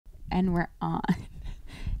and we're on.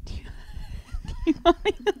 Do you want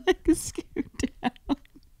me to like scoot down?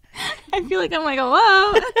 I feel like I'm like,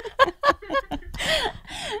 whoa.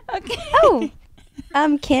 Okay.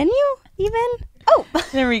 Oh, can you even? Oh,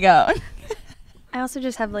 There we go. I also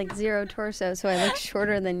just have like zero torso, so I look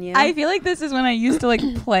shorter than you. I feel like this is when I used to like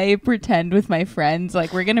play pretend with my friends.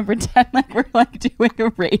 Like we're gonna pretend like we're like doing a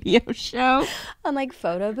radio show. On like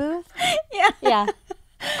photo booth. Yeah. Yeah.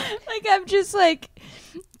 Like I'm just like,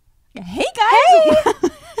 hey guys.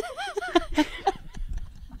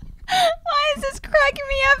 Why is this cracking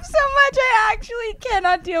me up so much? I actually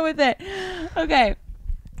cannot deal with it. Okay.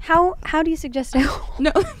 How do you suggest I hold?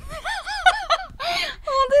 No.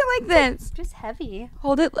 Hold it like this. Just heavy.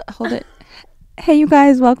 Hold it. Hey, you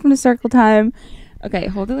guys, welcome to Circle Time. Okay,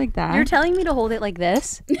 hold it like that. You're telling me to hold it like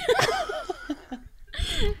this?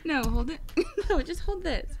 No, hold it. No, just hold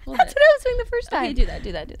this. Hold That's it. what I was doing the first time. Okay,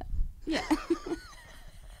 do that. Yeah.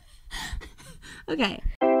 Okay.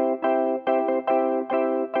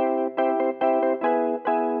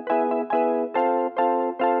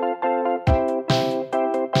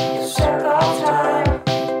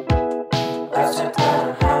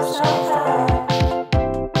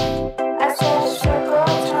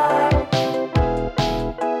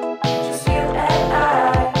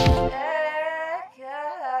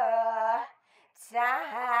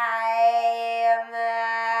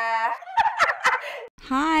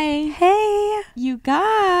 Hi. Hey. You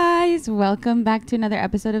guys, welcome back to another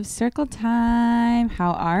episode of Circle Time.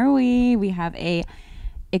 How are we? We have a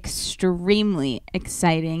extremely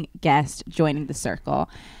exciting guest joining the circle.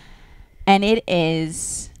 And it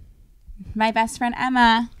is my best friend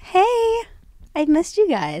Emma. Hey. I've missed you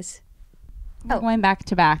guys. We're going back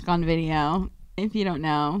to back on video. If you don't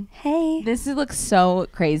know, Hey. this looks so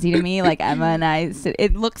crazy to me. Like Emma and I sit,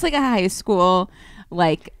 it looks like a high school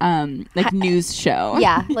like news show.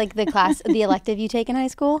 Yeah, like the elective you take in high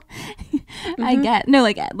school. I get no,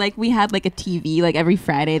 like we had like a TV, like every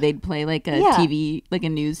Friday they'd play like a Yeah. TV, like a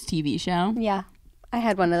news TV show. Yeah, I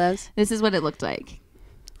had one of those. This is what it looked like.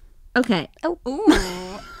 Okay. Oh.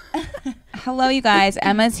 Ooh. Hello, you guys.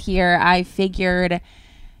 Emma's here. I figured,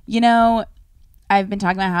 I've been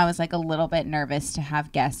talking about how I was like a little bit nervous to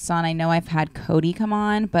have guests on. I know I've had Cody come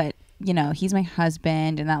on, but he's my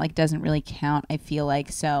husband and that like doesn't really count, I feel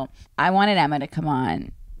like. So I wanted Emma to come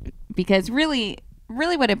on because really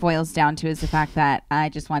what it boils down to is the fact that I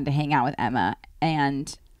just wanted to hang out with Emma,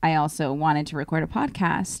 and I also wanted to record a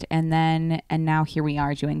podcast, and now here we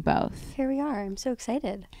are doing both. Here we are. I'm so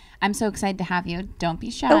excited. I'm so excited to have you. Don't be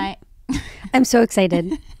shy. I'm so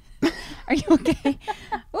excited. Are you okay?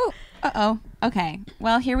 Oh, uh-oh. Okay.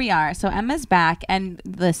 Well, here we are. So Emma's back, and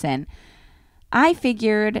listen, I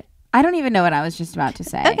figured, I don't even know what I was just about to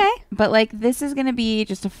say. Okay. But like, this is going to be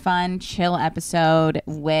just a fun, chill episode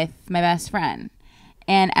with my best friend.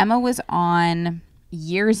 And Emma was on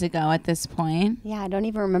years ago at this point. Yeah, I don't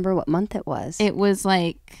even remember what month it was. It was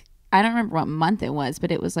like, I don't remember what month it was,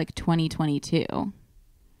 but it was like 2022.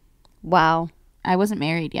 Wow. I wasn't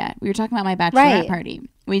married yet. We were talking about my bachelorette Right. party.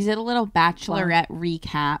 We did a little bachelorette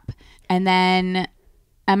recap, and then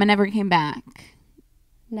Emma never came back.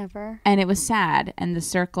 Never. And it was sad, and the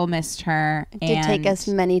circle missed her. It did take us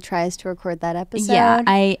many tries to record that episode. Yeah,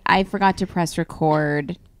 I forgot to press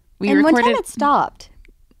record. We and recorded. one time it stopped.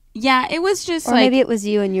 Yeah, it was just Or like maybe it was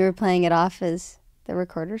you and you were playing it off as the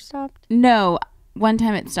recorder stopped. no. One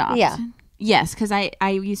time it stopped. Yeah. Yes, because I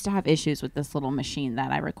used to have issues with this little machine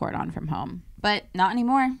that I record on from home, but not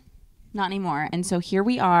anymore. Not anymore. And so here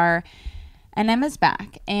we are, and Emma's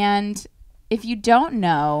back. And if you don't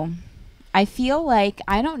know, I feel like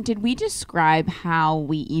did we describe how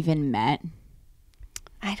we even met?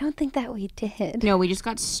 I don't think that we did. No, we just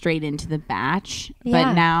got straight into the batch. Yeah.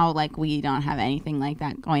 But now, like, we don't have anything like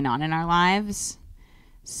that going on in our lives.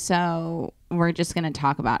 So we're just going to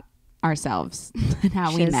talk about ourselves and how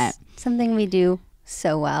we Which is met. Something we do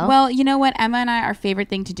so well. Well, you know what? Emma and I, our favorite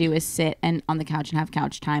thing to do is sit and on the couch and have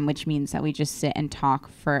couch time, which means that we just sit and talk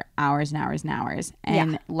for hours and hours and hours.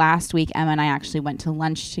 And last week, Emma and I actually went to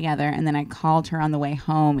lunch together, and then I called her on the way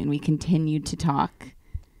home, and we continued to talk.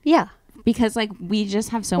 Yeah. Because, like, we just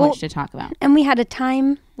have so much to talk about. And we had a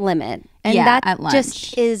time limit. And at that lunch.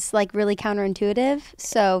 just is like really counterintuitive.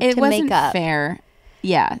 So It to wasn't make up. fair.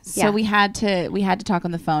 Yeah. So Yeah. we had to talk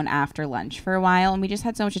on the phone after lunch for a while, and we just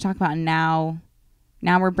had so much to talk about. And now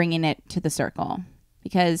we're bringing it to the circle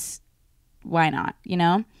because why not?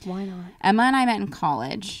 Why not? Emma and I met in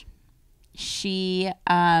college. She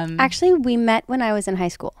Actually, we met when I was in high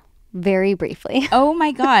school. Very briefly. oh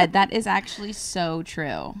my God, that is actually so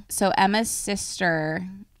true. So Emma's sister,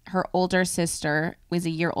 her older sister, was a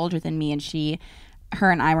year older than me, and she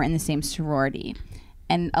her and I were in the same sorority.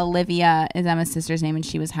 And Olivia is Emma's sister's name, and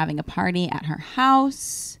she was having a party at her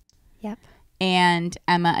house. Yep. And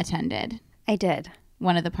Emma attended. I did.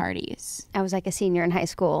 One of the parties. I was like a senior in high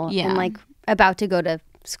school. Yeah. And like about to go to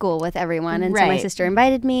school with everyone. And so my Right. sister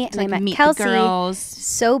invited me. And Like, I met meet Kelsey the girls.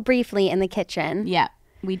 so briefly in the kitchen. Yeah,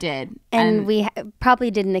 we did. And we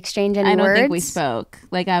probably didn't exchange any I don't words. think we spoke.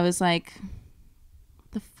 Like, I was like,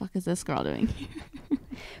 what the fuck is this girl doing here?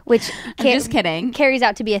 Which I'm just kidding. carries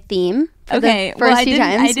out to be a theme for Okay, the first few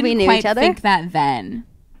I times didn't we knew quite each other. think that then.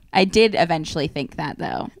 I did eventually think that,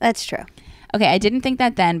 though. That's true. Okay, I didn't think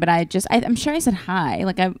that then, but I'm sure I said hi.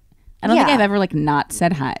 Like, I don't think Yeah. I've ever, like, not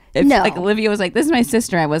said hi. If, No. like, Olivia was like, this is my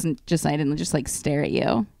sister, I didn't just, like, stare at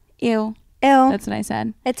you. Ew. Ew. That's what I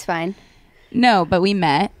said. It's fine. No, but we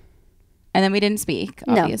met, and then we didn't speak,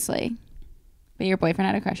 No. obviously. But your boyfriend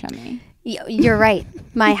had a crush on me. You're right.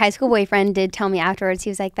 My high school boyfriend did tell me afterwards.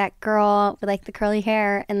 He was like, that girl with like the curly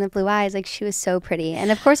hair and the blue eyes, like she was so pretty.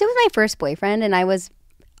 And of course it was my first boyfriend and I was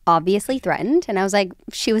obviously threatened. And I was like,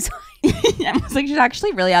 she was fine. I was like, she's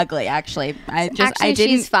actually really ugly, actually.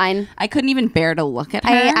 She's fine. I couldn't even bear to look at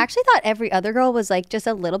her. I actually thought every other girl was like just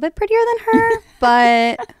a little bit prettier than her,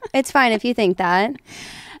 but it's fine if you think that.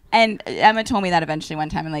 And Emma told me that eventually one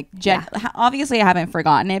time. And like, obviously I haven't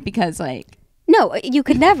forgotten it because like. No, you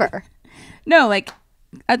could never. No, like,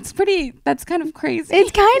 that's kind of crazy.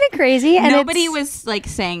 It's kind of crazy. And nobody was like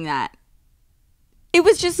saying that. It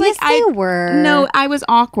was just like, yes, they were. No, I was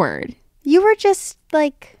awkward. You were just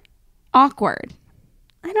like. Awkward.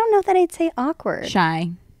 I don't know that I'd say awkward. Shy.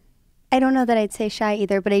 I don't know that I'd say shy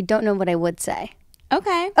either, but I don't know what I would say.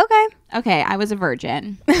 Okay. Okay, I was a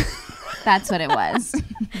virgin. That's what it was.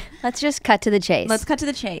 Let's just cut to the chase. Let's cut to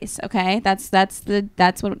the chase, okay? That's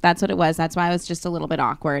what it was. That's why I was just a little bit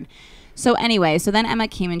awkward. So anyway, so then Emma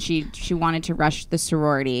came and she wanted to rush the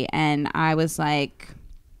sorority, and I was like,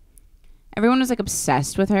 everyone was like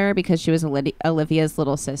obsessed with her because she was Olivia's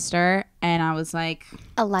little sister, and I was like,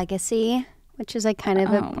 a legacy, which is like kind of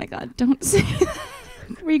oh my god, don't say that.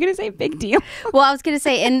 Were you gonna say big deal? Well, I was gonna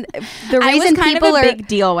say, and the reason I was kind people of a are big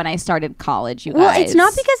deal when I started college. You guys. Well, it's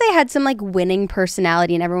not because I had some like winning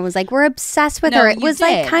personality and everyone was like, we're obsessed with her. It was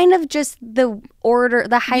like kind of just the order,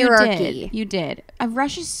 the hierarchy. You did.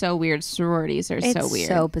 Rush is so weird. Sororities are so weird. It's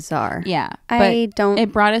so bizarre. Yeah.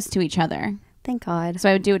 It brought us to each other. Thank God. So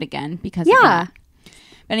I would do it again because of that.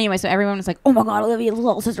 But anyway, so everyone was like, oh my God, Olivia's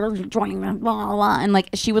little sister is joining me, blah, blah, blah. And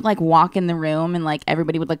like, she would like walk in the room and like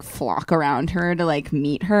everybody would like flock around her to like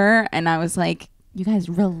meet her. And I was like, you guys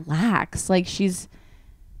relax. Like she's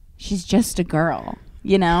just a girl,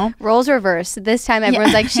 you know? Roles reversed. This time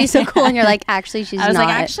everyone's like, she's so cool. And you're like, actually, she's not. I was like,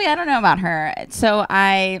 actually, I don't know about her. So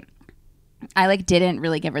I like didn't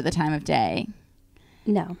really give her the time of day.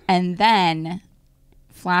 No. And then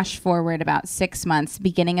flash forward about 6 months,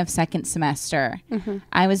 beginning of second semester,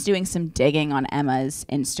 I was doing some digging on Emma's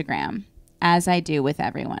Instagram, as I do with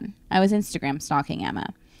everyone. I was Instagram stalking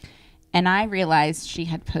Emma. And I realized she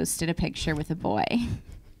had posted a picture with a boy.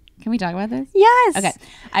 Can we talk about this? Yes. Okay.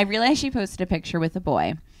 I realized she posted a picture with a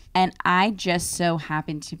boy. And I just so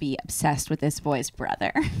happened to be obsessed with this boy's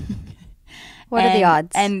brother. What are the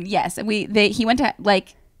odds? And yes, he went to,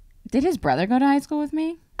 like, did his brother go to high school with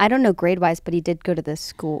me? I don't know grade wise, but he did go to the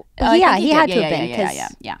school. Yeah, he had to have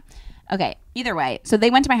been. Yeah. Okay. Either way, so they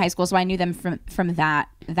went to my high school, so I knew them from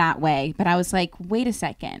that way. But I was like, wait a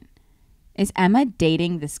second, is Emma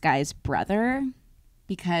dating this guy's brother?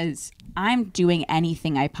 Because I'm doing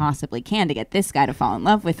anything I possibly can to get this guy to fall in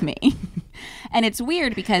love with me. And it's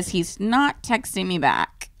weird because he's not texting me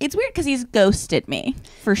back. It's weird because he's ghosted me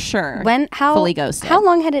for sure. Fully ghosted. How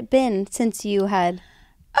long had it been since you had?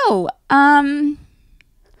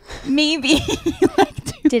 Maybe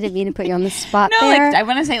Didn't mean to put you on the spot. No, there. like I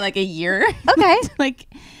want to say like a year. Okay. Like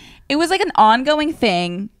it was like an ongoing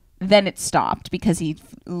thing. Then it stopped because he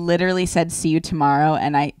literally said, see you tomorrow.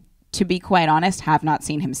 And I, to be quite honest, have not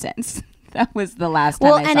seen him since. That was the last time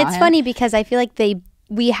I saw him. Well, and it's funny because I feel like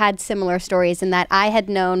we had similar stories in that I had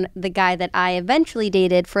known the guy that I eventually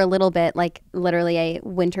dated for a little bit, like literally a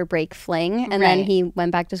winter break fling. And then he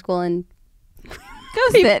went back to school and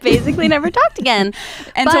ghosted. Basically never talked again.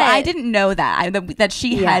 And so I didn't know that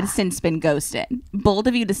she had since been ghosted. Bold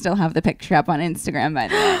of you to still have the picture up on Instagram, by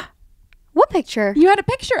the way. What picture? You had a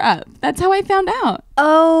picture up. That's how I found out.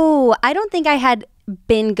 Oh, I don't think I had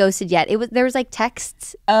been ghosted yet. There was like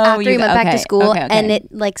texts after he went back to school and it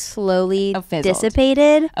like slowly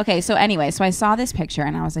dissipated. Okay, so anyway, so I saw this picture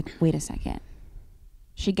and I was like, wait a second.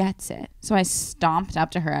 She gets it. So I stomped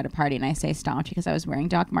up to her at a party, and I say stomped because I was wearing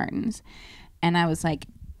Doc Martens. And I was like,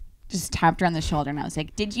 just tapped her on the shoulder and I was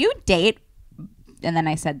like, did you date? And then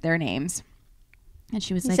I said their names. And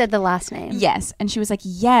she was You like, said the last name. yes. And she was like,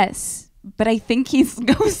 yes, but I think he's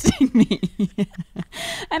ghosting me.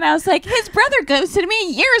 And I was like, his brother ghosted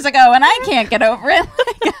me years ago and I can't get over it.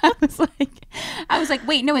 I was like,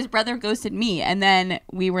 wait, no, his brother ghosted me. And then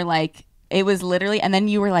we were like, it was literally, and then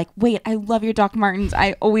you were like, wait, I love your Doc Martens.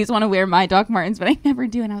 I always want to wear my Doc Martens, but I never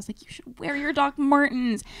do. And I was like, you should wear your Doc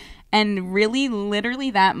Martens. And really,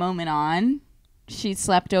 literally that moment on, she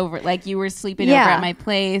slept over. Like, you were sleeping over at my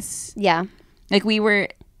place. Yeah. Like, we were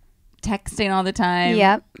texting all the time.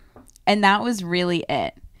 Yep. And that was really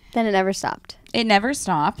it. Then it never stopped. It never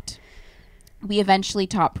stopped. We eventually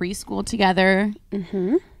taught preschool together.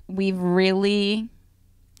 Mm-hmm. We've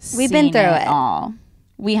been through it all.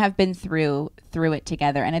 We have been through it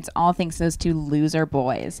together, and it's all thanks to those two loser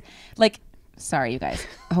boys. Like, sorry, you guys.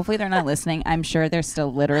 Hopefully they're not listening. I'm sure they're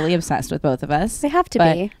still literally obsessed with both of us. They have to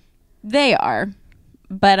be. They are.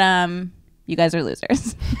 But you guys are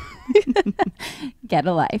losers. Get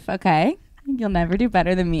a life, okay? You'll never do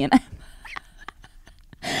better than me and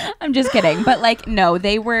I'm just kidding. But like, no,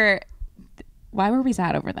 they were. Why were we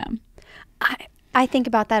sad over them? I think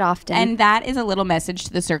about that often. And that is a little message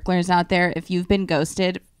to the circlers out there. If you've been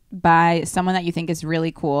ghosted by someone that you think is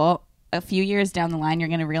really cool, a few years down the line, you're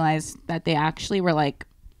going to realize that they actually were like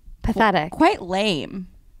pathetic, quite lame.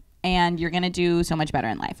 And you're going to do so much better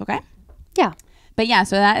in life. Okay. Yeah. But yeah,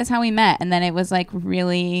 so that is how we met. And then it was like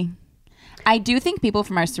really, I do think people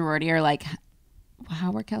from our sorority are like,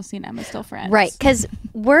 how are Kelsey and Emma still friends? Right. Because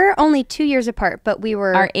we're only 2 years apart, but we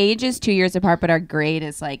were. Our age is 2 years apart, but our grade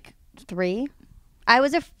is like 3. I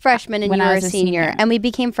was a freshman and when you I were was a a senior. senior. And we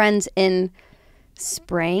became friends in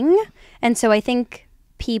spring. And so I think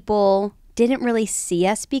people didn't really see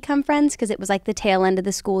us become friends because it was like the tail end of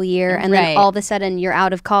the school year. And then all of a sudden you're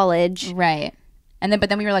out of college. Right. And then, but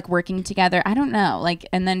then we were like working together. I don't know. Like,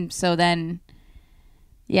 and then, so then,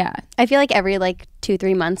 yeah. I feel like every like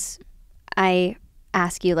 2-3 months I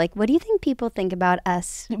ask you like, what do you think people think about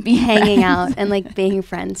us hanging out and like being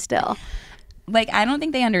friends still? Like, I don't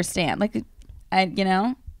think they understand. Like, you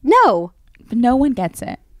know? No. But no one gets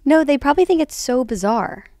it. No, they probably think it's so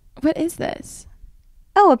bizarre. What is this?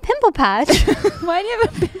 Oh, a pimple patch. Why do you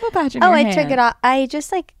have a pimple patch on your hand? I took it off. I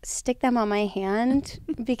just like stick them on my hand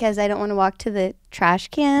because I don't want to walk to the trash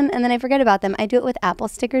can and then I forget about them. I do it with apple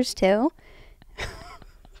stickers too.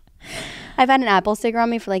 I've had an apple sticker on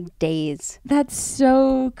me for like days. That's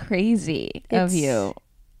so crazy of you.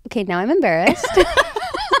 Okay, now I'm embarrassed.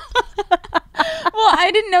 Well,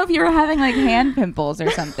 I didn't know if you were having like hand pimples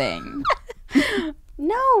or something.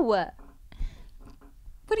 No.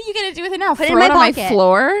 What are you gonna do with it now? Put it Throw in my it on pocket. my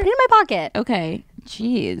floor? Put it in my pocket. Okay.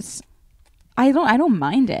 Jeez. I don't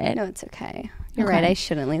mind it. No, it's okay. You're Okay. right. I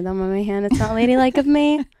shouldn't leave them on my hand. It's not ladylike of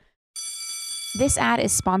me. This ad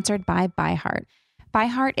is sponsored by ByHeart.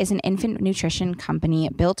 ByHeart is an infant nutrition company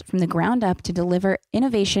built from the ground up to deliver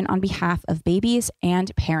innovation on behalf of babies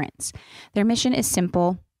and parents. Their mission is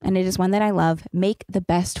simple, and it is one that I love: make the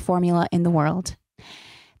best formula in the world.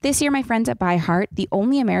 This year, my friends at ByHeart, the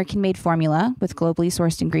only American-made formula with globally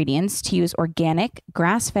sourced ingredients to use organic,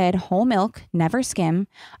 grass-fed whole milk, never skim,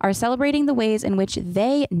 are celebrating the ways in which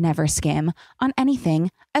they never skim on anything,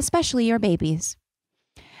 especially your babies.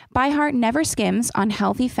 ByHeart never skims on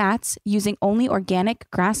healthy fats using only organic,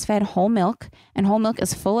 grass-fed whole milk, and whole milk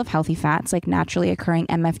is full of healthy fats like naturally occurring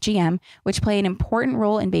MFGM, which play an important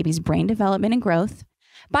role in babies' brain development and growth.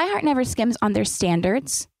 ByHeart never skims on their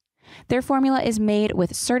standards. Their formula is made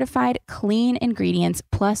with certified clean ingredients,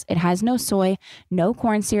 plus it has no soy, no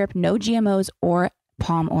corn syrup, no GMOs, or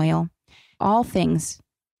palm oil. All things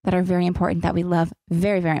that are very important that we love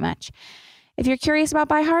very, very much. If you're curious about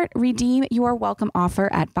ByHeart, redeem your welcome offer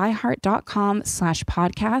at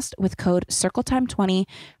byheart.com/podcast with code CircleTime20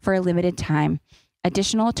 for a limited time.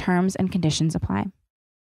 Additional terms and conditions apply.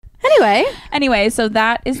 Anyway, so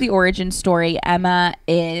that is the origin story. Emma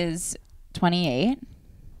is 28.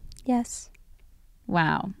 Yes.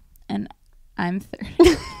 Wow. And I'm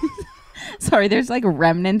 30. Sorry, there's like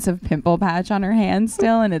remnants of pimple patch on her hand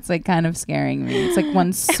still, and it's like kind of scaring me. It's like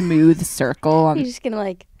one smooth circle. You're just going to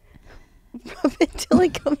like rub it till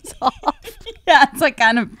it comes off. Yeah, it's like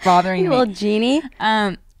kind of bothering You me. little genie.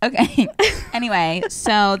 Okay. Anyway,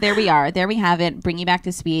 so there we are. There we have it. Bring you back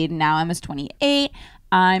to speed. Now Emma's 28.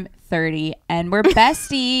 I'm 30, and we're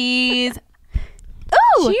besties.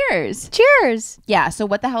 Ooh. Cheers. Cheers. Yeah. So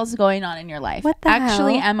what the hell's going on in your life? What the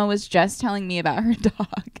Actually, hell? Emma was just telling me about her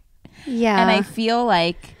dog. Yeah. And I feel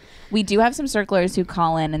like we do have some circlers who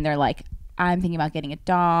call in and they're like, I'm thinking about getting a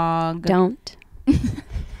dog. Don't.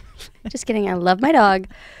 Just kidding. I love my dog.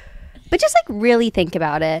 But just like really think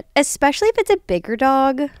about it, especially if it's a bigger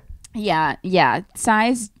dog. Yeah. Yeah.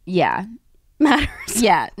 Size. Yeah. matters.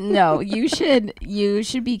 Yeah, no, you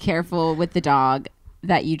should be careful with the dog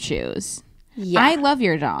that you choose. Yeah. I love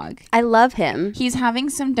your dog. I love him. He's having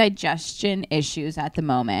some digestion issues at the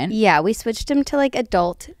moment. Yeah, we switched him to like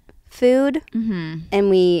adult food and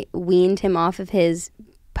we weaned him off of his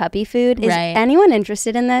puppy food. Is anyone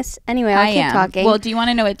interested in this? Anyway, I'll keep talking. Well, do you want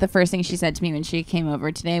to know what the first thing she said to me when she came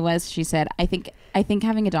over today was? She said, I think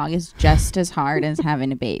having a dog is just as hard as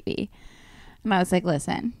having a baby. And I was like,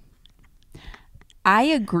 listen, I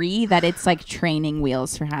agree that it's like training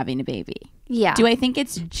wheels for having a baby. Yeah. Do I think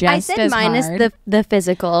it's just as hard? I said minus the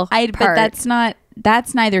physical part. But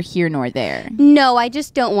that's neither here nor there. No, I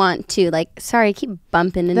just don't want to. Like, sorry, I keep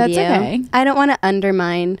bumping into you. That's okay. I don't want to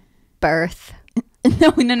undermine birth.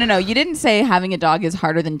 No. You didn't say having a dog is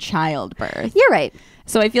harder than childbirth. You're right.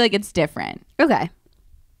 So I feel like it's different. Okay.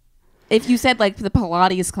 If you said like the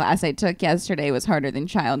Pilates class I took yesterday was harder than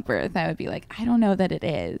childbirth, I would be like, I don't know that it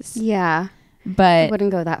is. Yeah. But I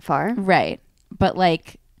wouldn't go that far. Right. But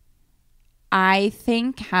like, I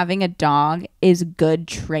think having a dog is good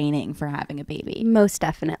training for having a baby. Most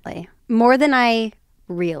definitely. More than I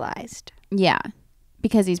realized. Yeah.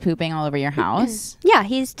 Because he's pooping all over your house. Yeah.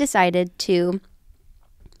 He's decided to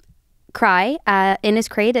cry in his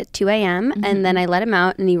crate at 2 a.m. And then I let him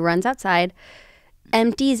out and he runs outside,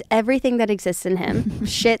 empties everything that exists in him,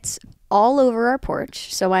 shits all over our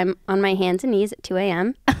porch. So I'm on my hands and knees at 2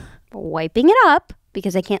 a.m. wiping it up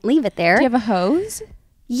because I can't leave it there. Do you have a hose?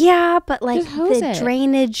 Yeah, but like the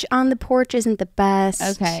drainage on the porch isn't the best.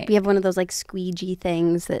 Okay. We have one of those like squeegee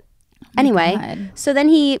things that... Anyway, so then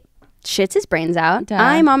he shits his brains out. Duh.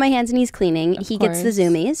 I'm on my hands and knees cleaning. He gets the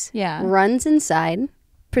zoomies. Yeah. Runs inside.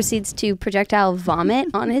 Proceeds to projectile vomit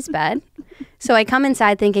on his bed. So I come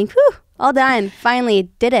inside thinking, whew, all done. Finally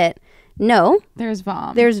did it. No. There's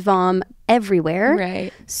vom. There's vom everywhere.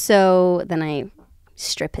 Right. So then I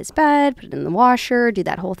strip his bed, put it in the washer, do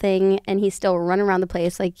that whole thing, and he's still running around the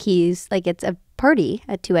place like it's a party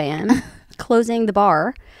at 2 a.m. closing the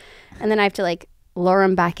bar. And then I have to like lure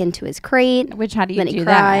him back into his crate. Which, how do you then do he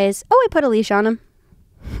cries. Oh, I put a leash on him.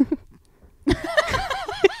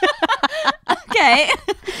 Okay.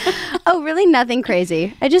 Oh, really? Nothing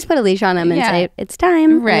crazy. I just put a leash on him and say, it's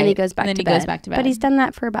time. Right. And then he goes back to bed. Goes back to bed. But he's done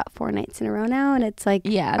that for about 4 nights in a row now. And it's like,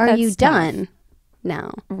 yeah, are you done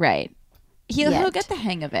now? Right. He'll get the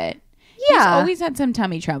hang of it. Yeah. He's always had some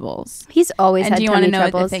tummy troubles. He's always had tummy troubles. And do you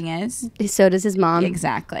want to know what the thing is? So does his mom.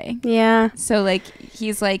 Exactly. Yeah. So like,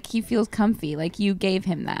 he's like, he feels comfy. Like you gave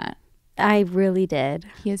him that. I really did.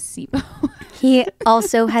 He has SIBO. He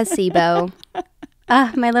also has SIBO.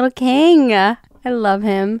 My little king. I love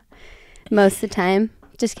him most of the time.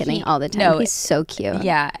 Just kidding. All the time. No, he's so cute.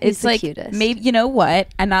 Yeah. He's it's the like, cutest. Maybe, you know what?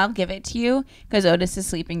 And I'll give it to you because Otis is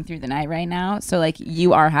sleeping through the night right now. So like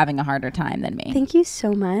you are having a harder time than me. Thank you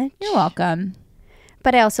so much. You're welcome.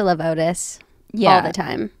 But I also love Otis. Yeah. All the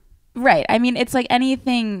time. Right. I mean, it's like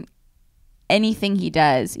anything he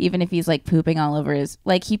does, even if he's like pooping all over he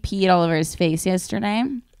peed all over his face yesterday.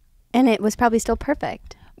 And it was probably still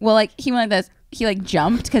perfect. Well, like he went like this. He like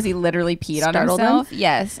jumped because he literally peed on himself. Him?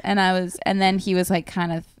 Yes, and then he was like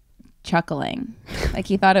kind of chuckling, like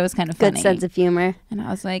he thought it was kind of funny. Good sense of humor. And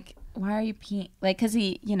I was like, "Why are you peeing?" Like, because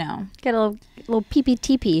he, get a little pee pee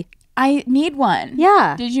teepee. I need one.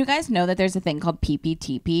 Yeah. Did you guys know that there's a thing called pee pee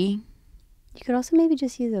teepee? You could also maybe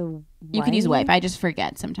just use a wipe. You could use a wipe. I just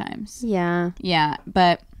forget sometimes. Yeah. Yeah,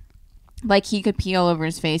 but like he could pee all over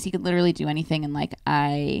his face. He could literally do anything, and like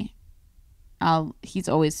he's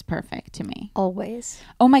always perfect to me. Always.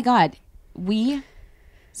 Oh my God. We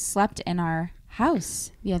slept in our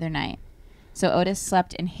house the other night. So Otis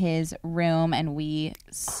slept in his room and we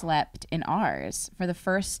slept in ours for the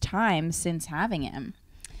first time since having him.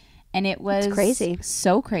 And it was crazy.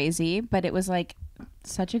 So crazy, but it was like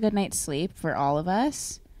such a good night's sleep for all of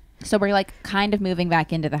us. So we're like kind of moving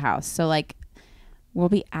back into the house. So like we'll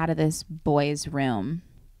be out of this boy's room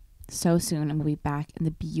so soon and we'll be back in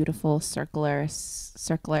the beautiful circular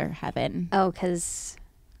heaven. Oh, because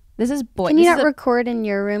this is boy. Can you not record in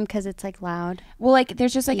your room because it's like loud? Well, like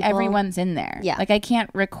there's just like everyone's in there. Yeah. Like I can't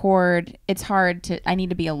record. It's hard to. I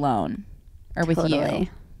need to be alone or with you.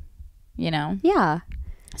 You know. Yeah.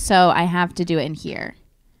 So I have to do it in here.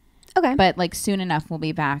 Okay. But like soon enough, we'll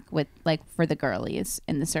be back with like for the girlies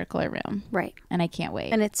in the circular room. Right. And I can't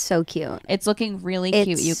wait. And it's so cute. It's looking really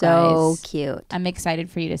cute, you guys. So cute. I'm excited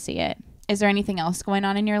for you to see it. Is there anything else going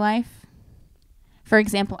on in your life? For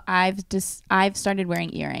example, I've started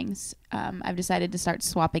wearing earrings. I've decided to start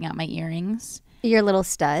swapping out my earrings. Your little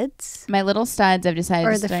studs? My little studs. I've decided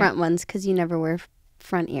or the front ones because you never wear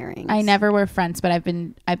front earrings. I never wear fronts, but I've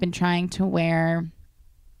been trying to wear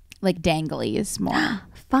like danglies more.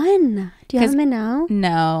 Fun. Do you have 'Cause- them in now?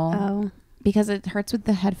 No, Oh. because it hurts with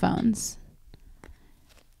the headphones.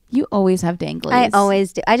 You always have danglies. I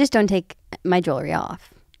always do. I just don't take my jewelry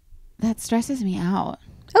off. That stresses me out.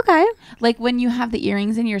 Okay. Like when you have the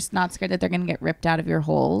earrings and you're not scared that they're going to get ripped out of your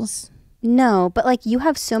holes. No, but like you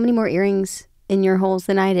have so many more earrings in your holes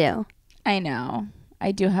than I do. I know.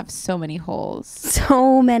 I do have so many holes.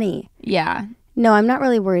 So many. Yeah. No, I'm not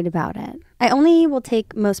really worried about it. I only will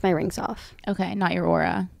take most of my rings off. Okay. Not your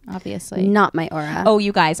aura, obviously. Not my aura. Oh,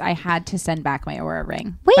 you guys, I had to send back my aura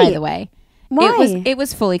ring. Wait. By the way. Why? It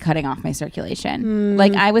was fully cutting off my circulation.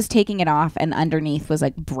 Like I was taking it off and underneath was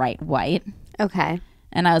like bright white. Okay.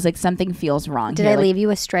 And I was like, something feels wrong. Did here. I Like, leave you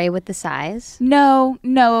astray with the size? No,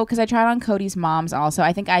 because I tried on Cody's mom's also.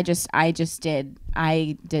 I think I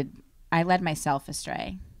led myself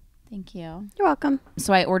astray. Thank you. You're welcome.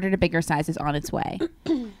 So I ordered a bigger size. It's on its way.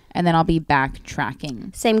 And then I'll be back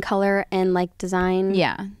tracking. Same color and like design.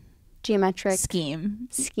 Yeah. Geometric Scheme.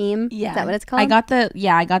 scheme. Yeah. Is that what it's called? I got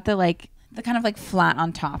the like the kind of like flat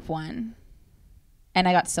on top one. And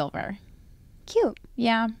I got silver. Cute.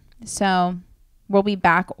 Yeah. So we'll be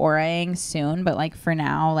back auraing soon, but like for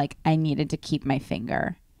now, like I needed to keep my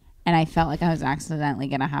finger. And I felt like I was accidentally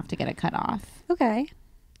gonna have to get it cut off. Okay.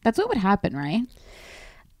 That's what would happen, right?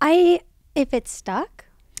 If it's stuck,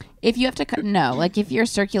 If you have to cut, no, like if your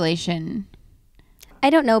circulation, I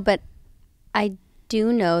don't know, but I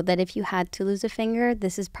do know that if you had to lose a finger,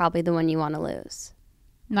 this is probably the one you want to lose.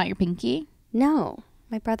 not your pinky. No.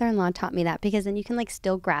 My brother-in-law taught me that because then you can like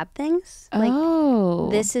still grab things. Oh,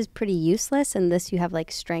 Like this is pretty useless and this you have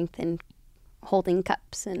like strength in holding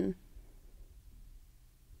cups and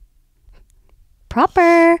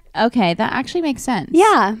proper. okay, that actually makes sense.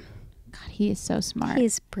 Yeah. God, he is so smart.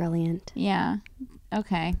 He's brilliant. Yeah.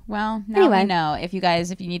 Okay. Well, now Anyway. we know. If you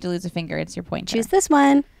need to lose a finger, it's your pointer. Choose this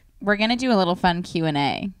one. We're gonna do a little fun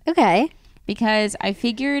Q&A Okay. because I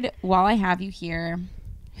figured while I have you here,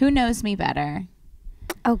 who knows me better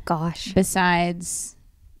Oh gosh. besides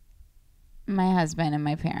my husband and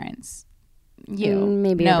my parents? You.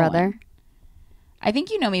 Maybe No your brother. one. I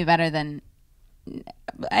think you know me better than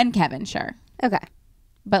and Kevin, sure. Okay.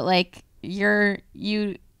 But like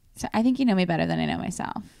so I think you know me better than I know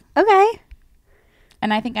myself. Okay.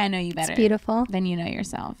 And I think I know you better It's beautiful. than you know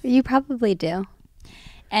yourself. You probably do.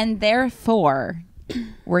 And therefore,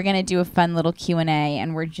 we're going to do a fun little Q&A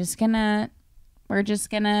and we're just going to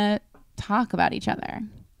talk about each other.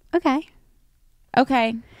 Okay.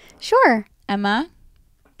 Okay. Sure. Emma?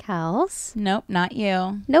 Kels. Nope, not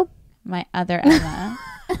you. Nope. My other Emma.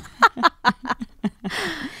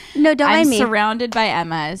 No, don't I'm mind me. surrounded by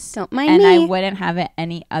Emmas. Don't mind and me. I wouldn't have it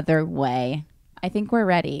any other way. I think we're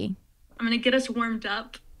ready. I'm going to get us warmed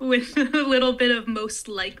up with a little bit of most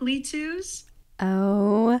likely tos.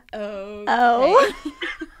 Oh. Oh. Oh.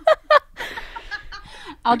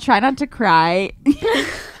 I'll try not to cry.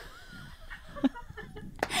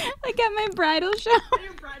 Like at my bridal shower.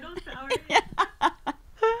 Your bridal shower.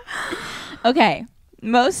 Okay.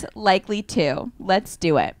 Most likely to. Let's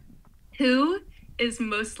do it. Who is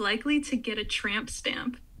most likely to get a tramp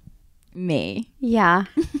stamp? Me. Yeah,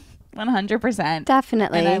 100%.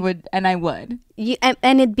 definitely. And I would.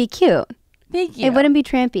 And it'd be cute. Thank you. It wouldn't be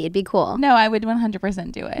trampy. It'd be cool. No, I would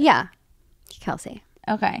 100% do it. Yeah. Kelsey.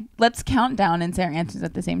 Okay. Let's count down and say our answers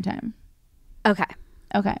at the same time. Okay.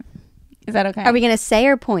 Okay. Is that okay? Are we going to say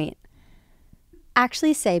or point?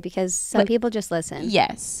 Actually say because some Like- people just listen.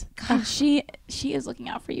 Yes. God, she is looking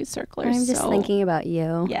out for you, circlers. I'm just so- thinking about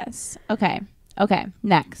you. Yes. Okay. Okay.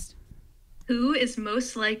 Next. Who is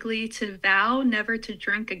most likely to vow never to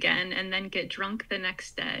drink again and then get drunk the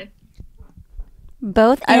next day?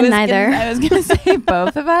 Both and neither. I was gonna say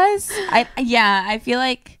both of us. I feel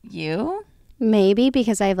like you. Maybe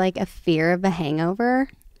because I have like a fear of a hangover,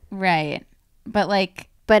 Right. But like,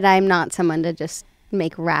 but I'm not someone to just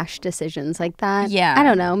make rash decisions like that. Yeah. I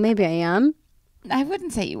don't know. Maybe I am. I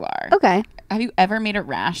wouldn't say you are. Okay. Have you ever made a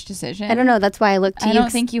rash decision? I don't know. That's why I look to I you. don't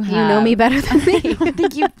 'cause think you You know have. me better than I me. don't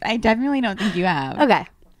think you. I definitely don't think you have. Okay.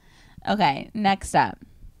 Okay. Next up.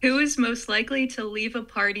 Who is most likely to leave a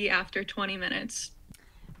party after 20 minutes?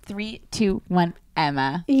 3, 2, 1.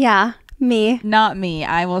 Emma. Yeah. Me. Not me.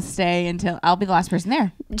 I will stay until I'll be the last person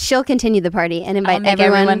there. She'll continue the party and invite make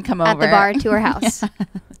everyone, everyone come at the over. bar to her house.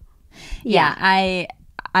 Yeah. I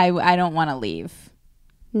don't want to leave.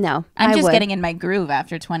 No. I'm I just would. getting in my groove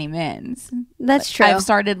after 20 minutes. That's true. I've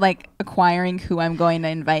started like acquiring who I'm going to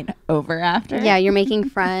invite over after. Yeah, you're making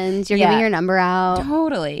friends. You're Yeah. giving your number out,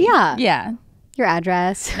 Totally. Yeah. Yeah. your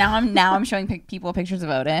address. Now I'm showing people pictures of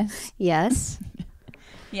Otis. Yes.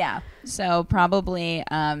 Yeah. So probably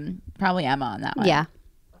Emma on that one. Yeah.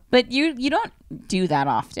 But you don't do that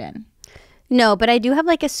often. No, but I do have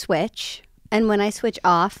like a switch. And when I switch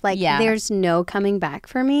off, like there's no coming back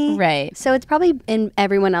for me. Right. So it's probably in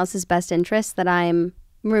everyone else's best interest that I'm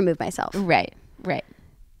remove myself. Right.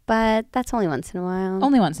 But that's only once in a while.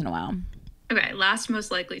 Only once in a while. Okay, last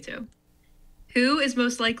most likely to. Who is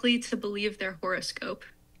most likely to believe their horoscope?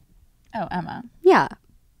 Oh, Emma. Yeah.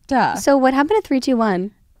 Duh. So what happened at 3, 2,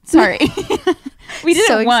 1? Sorry. We did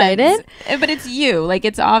So it once. excited. But it's you. Like,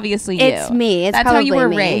 it's obviously you. It's me. It's That's how you probably were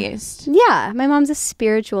me. raised. Yeah. My mom's a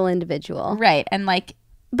spiritual individual. Right. And like,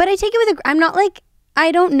 But I take it with I'm not like,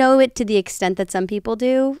 I don't know it to the extent that some people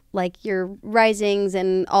do, like your risings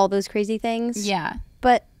and all those crazy things. yeah.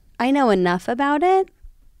 But I know enough about it.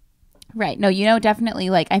 Right. No, you know, definitely,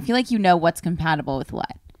 like, I feel like you know what's compatible with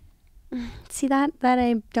what. See, that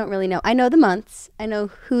I don't really know. I know the months. I know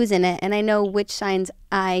who's in it. And I know which signs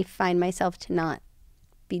I find myself to not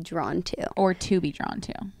be drawn to. Or to be drawn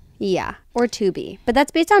to. Yeah. Or to be. But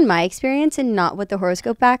that's based on my experience and not what the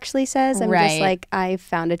horoscope actually says. I'm Right. just like, I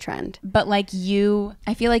found a trend. But like you,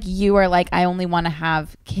 I feel like you are like, I only want to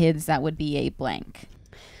have kids that would be a blank.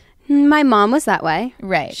 My mom was that way.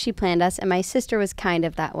 Right. She planned us. And my sister was kind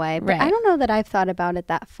of that way. But Right. I don't know that I've thought about it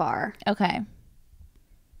that far. Okay.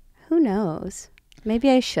 Who knows? Maybe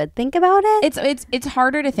I should think about it. It's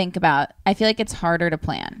harder to think about. I feel like it's harder to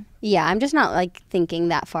plan. Yeah, I'm just not like thinking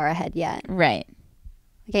that far ahead yet. Right.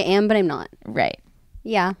 Like I am, but I'm not. Right.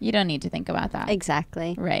 Yeah, You don't need to think about that.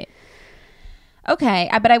 exactly. Right. Okay.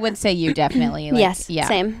 But I would say you definitely. Like, Yes, yeah.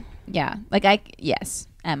 same. Yeah. Yes.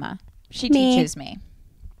 Emma. She Me. teaches me.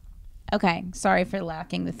 Okay. Sorry for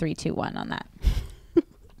lacking the 3, 2, 1 on that.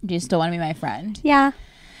 Do you still want to be my friend? Yeah.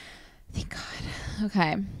 Thank God.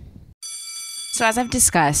 Okay. So as I've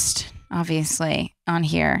discussed, obviously, on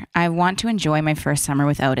here, I want to enjoy my first summer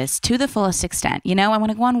with Otis to the fullest extent. You know, I want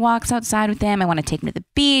to go on walks outside with him. I want to take him to the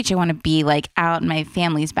beach. I want to be like out in my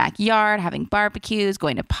family's backyard, having barbecues,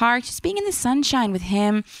 going to parks, just being in the sunshine with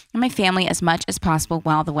him and my family as much as possible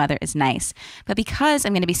while the weather is nice. But because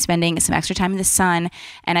I'm going to be spending some extra time in the sun,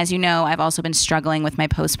 and as you know, I've also been struggling with my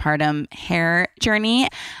postpartum hair journey,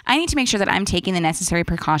 I need to make sure that I'm taking the necessary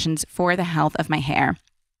precautions for the health of my hair.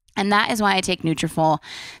 And that is why I take Nutrafol.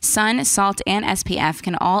 Sun, salt, and SPF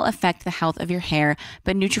can all affect the health of your hair,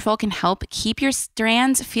 but Nutrafol can help keep your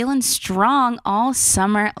strands feeling strong all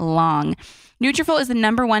summer long. Nutrafol is the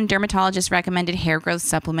 #1 dermatologist recommended hair growth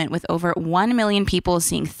supplement with over 1 million people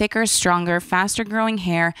seeing thicker, stronger, faster growing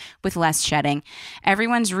hair with less shedding.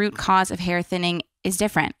 Everyone's root cause of hair thinning is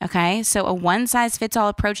different, okay? So a one-size-fits-all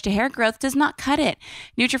approach to hair growth does not cut it.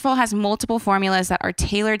 Nutrafol has multiple formulas that are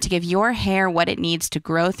tailored to give your hair what it needs to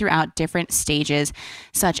grow throughout different stages,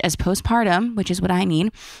 such as postpartum, which is what I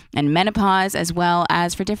need, and menopause, as well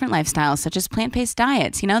as for different lifestyles, such as plant-based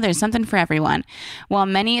diets. You know, there's something for everyone. While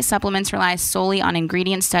many supplements rely solely on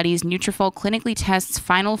ingredient studies, Nutrafol clinically tests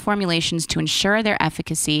final formulations to ensure their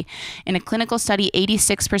efficacy. In a clinical study,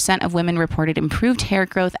 86% of women reported improved hair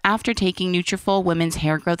growth after taking Nutrafol Women's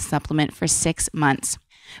Hair Growth Supplement for 6 months.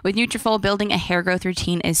 With Nutrafol, building a hair growth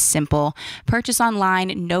routine is simple. Purchase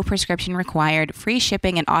online, no prescription required, free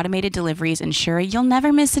shipping and automated deliveries ensure you'll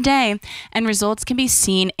never miss a day, and results can be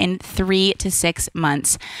seen in 3 to 6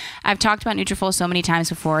 months. I've talked about Nutrafol so many times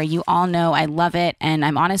before. You all know I love it, and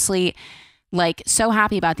I'm honestly so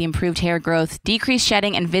happy about the improved hair growth, decreased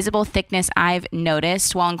shedding, and visible thickness I've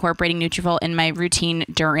noticed while incorporating Nutrafol in my routine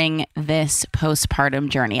during this postpartum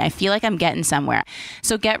journey. I feel like I'm getting somewhere.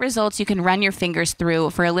 So get results you can run your fingers through.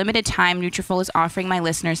 For a limited time, Nutrafol is offering my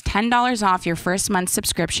listeners $10 off your first month's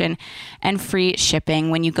subscription and free shipping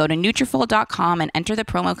when you go to Nutrafol.com and enter the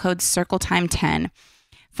promo code CircleTime10.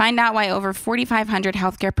 Find out why over 4,500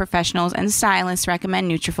 healthcare professionals and stylists recommend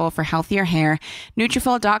Nutrafol for healthier hair.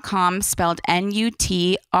 Nutrafol.com, spelled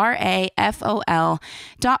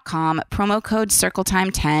Nutrafol.com, promo code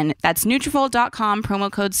CircleTime10. That's Nutrafol.com, promo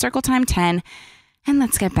code CircleTime10. And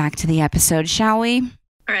let's get back to the episode, shall we?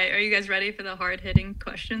 All right, are you guys ready for the hard-hitting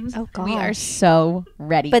questions? Oh gosh. We are so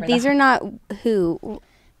ready. But these are not who.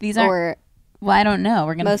 These are. Or Well, I don't know.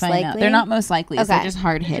 We're gonna most find out. likely? They're not most likely. Okay. They're just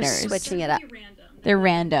hard hitters. just switching it up. Pretty random. They're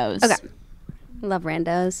randos. Okay. Love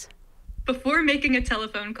randos. Before making a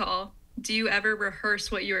telephone call, do you ever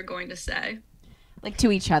rehearse what you are going to say? Like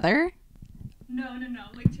to each other. No,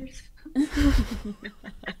 like to yourself.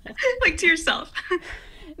 Like to yourself.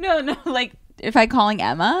 No. Like if I'm calling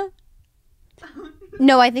Emma.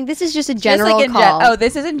 No, I think this is just a Just general like in call.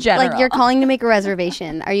 this is in general. Like you're calling to make a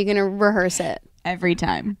reservation. Are you going to rehearse it? every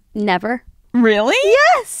time. Never. Really?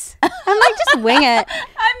 Yes. I'm like, just wing it. I'm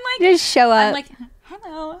like, Just show up. I'm like,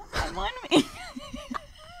 hello, I'm on me.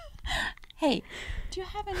 Hey, do you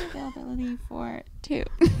have any availability for too.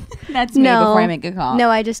 That's me No. before I make a call. No,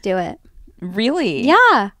 I just do it. Really?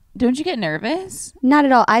 Yeah. Don't you get nervous? Not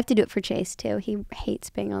at all. I have to do it for Chase too. He hates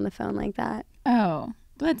being on the phone like that. Oh,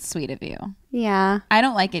 that's sweet of you. Yeah. I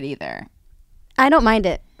don't like it either. I don't mind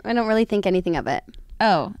it. I don't really think anything of it.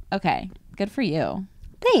 Oh, okay. Good for you.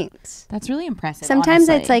 Thanks. That's really impressive. Sometimes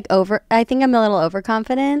honestly. it's like I think I'm a little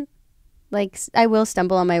overconfident. Like I will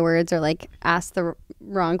stumble on my words or like ask the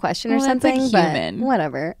wrong question or Well, that's, like, something. But human.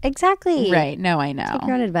 whatever. Exactly. Right. No, I know. Take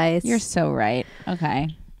your own advice. You're so right.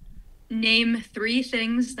 Okay. Name 3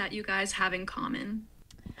 things that you guys have in common.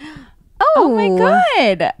 Oh my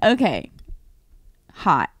God. Okay.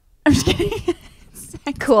 Hot. I'm just kidding.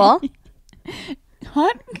 Sexy. Cool.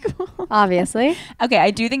 Hot. Cool. Obviously. Okay.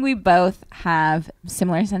 I do think we both have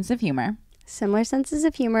similar sense of humor. Similar senses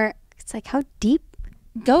of humor. It's like how deep.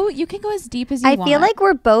 You can go as deep as you I want. feel like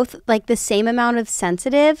we're both like the same amount of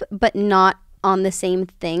sensitive, but not on the same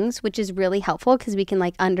things, which is really helpful because we can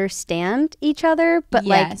like understand each other. But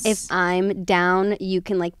Yes. like if I'm down, you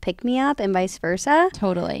can like pick me up and vice versa.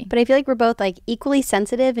 Totally. But I feel like we're both like equally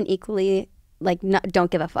sensitive and equally like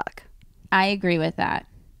don't give a fuck. I agree with that.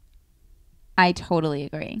 I totally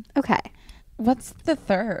agree. Okay. What's the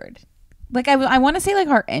third? Like, I want to say, like,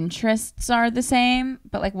 our interests are the same,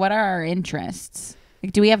 but, like, what are our interests?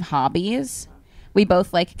 Like, do we have hobbies? We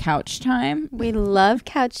both like couch time. We love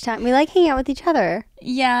couch time. We like hanging out with each other.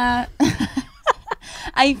 Yeah.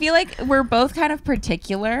 I feel like we're both kind of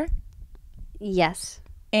particular, Yes,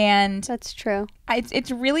 and that's true.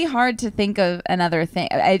 it's really hard to think of another thing.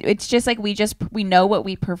 It's just like we know what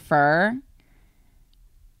we prefer,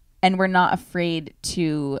 and we're not afraid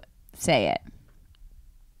to say it.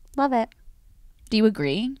 Love it. Do you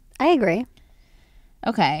agree? I agree.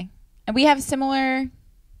 Okay. And we have similar.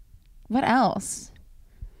 What else?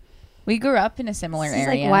 We grew up in a similar This is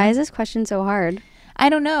area. like, why is this question so hard? I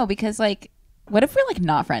don't know, because like, what if we're like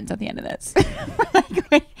not friends at the end of this?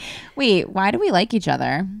 Like, wait, why do we like each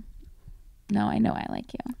other? No, I know I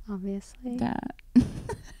like you. Obviously. That.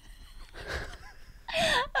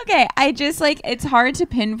 Okay, I just like it's hard to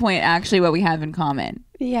pinpoint actually what we have in common.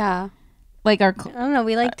 Yeah. Like our I don't know.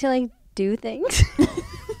 We like to like do things.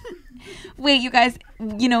 wait, you guys,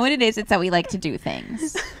 you know what it is? It's that we like to do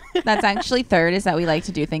things. That's actually third is that we like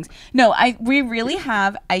to do things. No, we really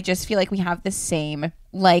have. I just feel like we have the same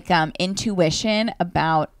like intuition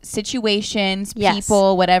about situations, Yes.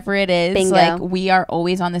 people, whatever it is. Bingo. Like we are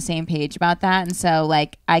always on the same page about that. And so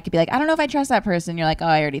like I could be like, I don't know if I trust that person. You're like, oh,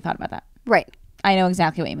 I already thought about that. Right. I know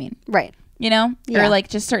exactly what you mean. Right. You know, Yeah. or like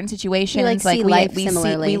just certain situations. like, see life we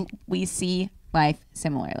similarly. we see life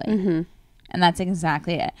similarly, Mm-hmm. and that's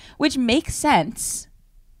exactly it. Which makes sense,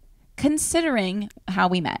 considering how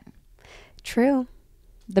we met, True.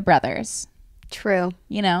 the brothers. True.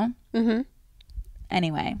 You know. Mm-hmm.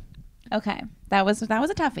 Anyway, okay, that was a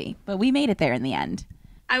toughie, but we made it there in the end.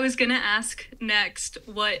 I was going to ask next,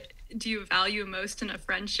 what do you value most in a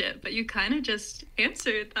friendship? But you kind of just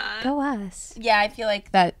answered that. Go us. Yeah, I feel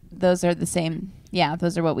like that those are the same. Yeah,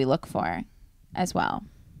 those are what we look for, as well.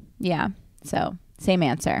 Yeah, so same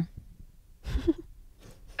answer.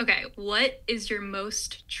 Okay, what is your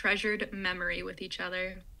most treasured memory with each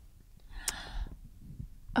other?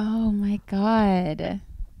 Oh my God.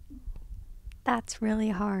 That's really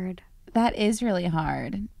hard. That is really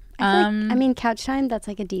hard. I mean, couch time, that's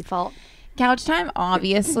like a default. Couch time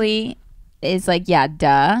obviously is like, yeah,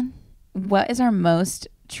 duh. What is our most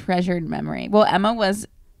treasured memory? Well, Emma was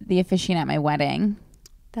the officiant at my wedding,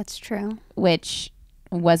 That's true. which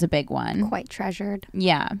was a big one. Quite treasured.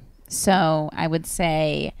 Yeah. So I would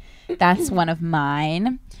say that's one of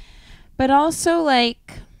mine. But also,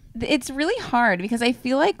 like, it's really hard because I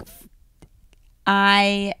feel like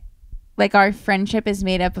our friendship is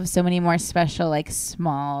made up of so many more special, like,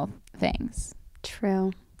 small things.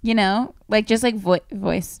 True. You know? Like, just like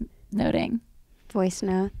voice noting. Voice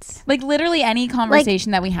notes. Like, literally any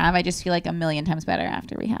conversation that we have, I just feel like a million times better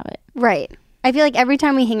after we have it. Right. I feel like every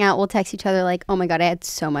time we hang out, we'll text each other like, oh my God, I had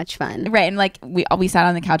so much fun. Right. And, like, we sat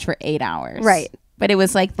on the couch for 8 hours. Right. But it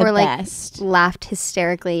was, like, the Or, like, best. Laughed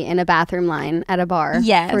hysterically in a bathroom line at a bar.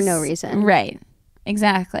 Yes. For no reason. Right.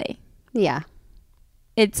 Exactly. Yeah.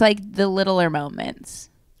 It's like the littler moments.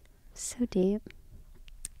 So deep.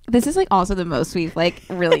 This is like also the most we've like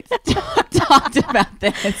really talked about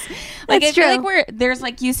this. Like That's I feel true. like there's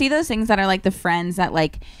like you see those things that are like the friends that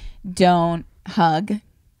like don't hug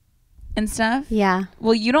and stuff. Yeah.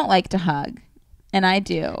 Well, you don't like to hug, and I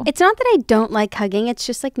do. It's not that I don't like hugging. It's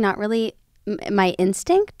just like not really my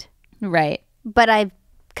instinct. Right. But I've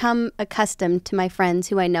come accustomed to my friends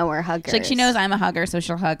who I know are huggers. Like she knows I'm a hugger, so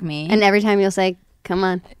she'll hug me. And every time you'll say, come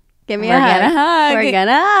on. Give me We're a gonna hug. hug. We're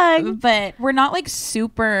gonna hug. But we're not like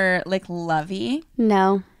super like lovey.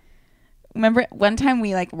 No. Remember one time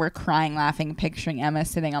we like were crying laughing picturing Emma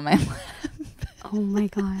sitting on my lap. Oh my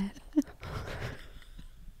God.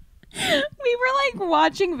 We were like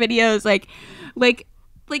watching videos like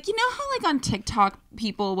you know how like on TikTok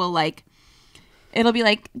people will like it'll be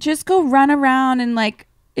like just go run around and like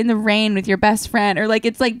in the rain with your best friend, or like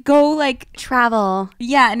it's like go like Travel.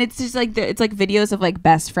 yeah, and it's just like it's like videos of like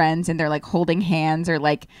best friends and they're like holding hands or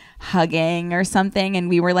like hugging or something, and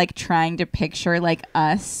we were like trying to picture like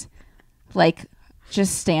us like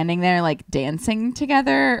just standing there like dancing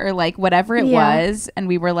together or like whatever it Yeah. was, and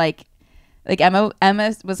we were like Emma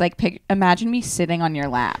was like imagine me sitting on your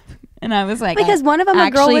lap, and I was like Because one of them, a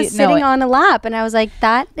girl actually, was sitting no, on a lap, and I was like,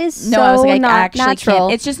 that is no, so I was like, I not actually natural.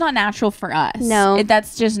 can't. It's just not natural for us. No.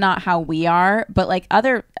 That's just not how we are. But like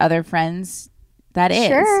other friends, that is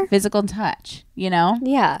Sure. physical touch. You know,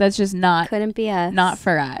 Yeah. that's just not Couldn't be us. not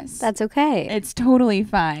for us. That's okay. It's totally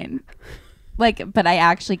fine. Like, but I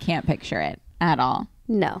actually can't picture it at all.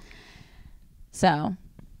 No. So,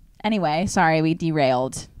 anyway, sorry we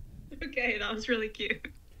derailed. Okay, that was really cute.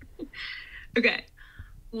 Okay.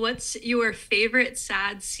 What's your favorite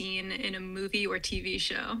sad scene in a movie or TV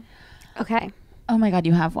show? Okay. Oh my god,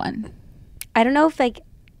 you have one. I don't know if like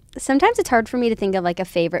sometimes it's hard for me to think of like a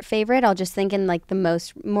favorite. I'll just think in like the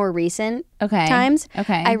more recent Okay. times.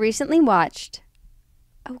 Okay. I recently watched,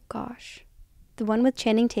 oh gosh, the one with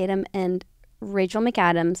Channing Tatum and Rachel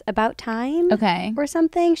McAdams, About Time okay. or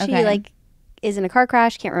something. She Okay. like is in a car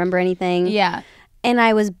crash, can't remember anything. Yeah. And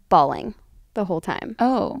I was bawling the whole time.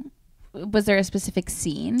 Oh. Was there a specific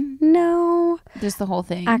scene? No. Just the whole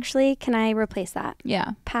thing? Actually, can I replace that?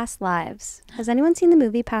 Yeah. Past Lives. Has anyone seen the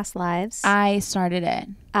movie Past Lives? I started it.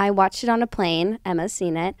 I watched it on a plane. Emma's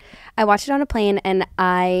seen it. I watched it on a plane and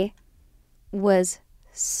I was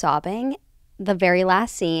sobbing. The very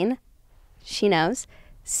last scene, she knows,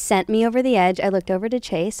 sent me over the edge. I looked over to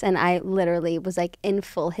Chase and I literally was like in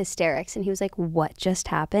full hysterics. And he was like, what just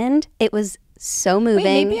happened? It was so moving,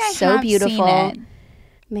 Wait, maybe I so have beautiful. seen it.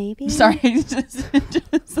 Maybe. Sorry,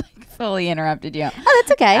 just like fully interrupted you. Oh,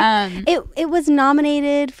 that's okay. Um, It was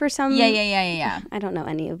nominated for some. yeah. I don't know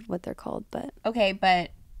any of what they're called, but Okay,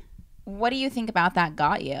 but what do you think about that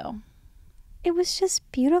got you? it was just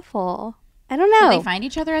beautiful. I don't know. Did they find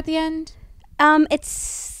each other at the end?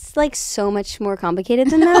 It's like so much more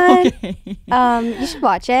complicated than that. Okay. You should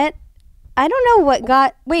watch it. I don't know what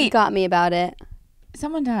got me about it.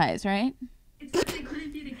 Someone dies, right? It's like they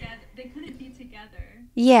couldn't be together. They couldn't be together.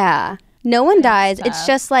 Yeah. No one dies. It's stuff.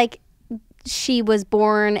 just like she was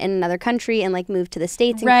born in another country and like moved to the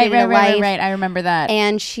States and created a life. Right. I remember that.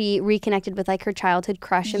 And she reconnected with like her childhood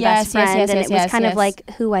crush and Yes, best yes, friend. yes, and yes, it was yes, kind of yes. like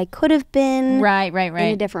who I could have been right. in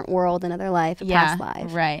a different world, another life, a past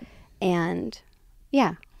life. Right. And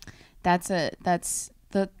yeah,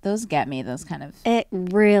 Those get me, those kind of, it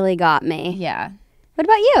really got me. yeah. What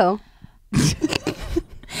about you?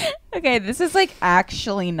 Okay, this is like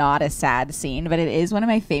actually not a sad scene, but it is one of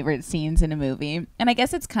my favorite scenes in a movie. And I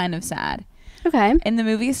guess it's kind of sad. Okay. In the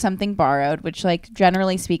movie Something Borrowed, which like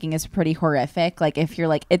generally speaking is pretty horrific. Like if you're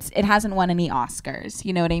like it hasn't won any Oscars,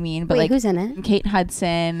 you know what I mean? But Wait, like who's in it? Kate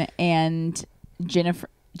Hudson and Jennifer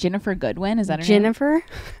Goodwin, is that her name? Jennifer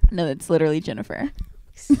No, it's literally Jennifer.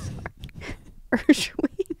 Gershwin.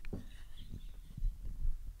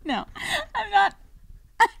 No, I'm not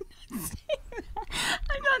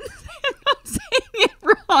saying it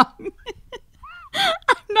wrong. I'm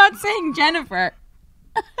not saying Jennifer.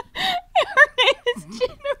 Her name is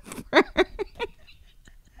Jennifer.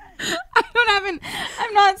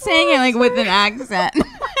 I'm not saying it like with an accent.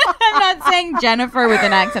 I'm not saying Jennifer with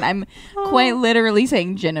an accent. I'm quite literally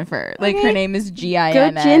saying Jennifer. Like her name is Ginn.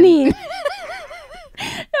 Go Ginny. No,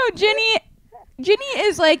 Ginny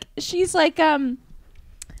is like she's like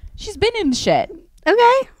she's been in shit.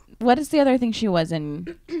 Okay. What is the other thing she was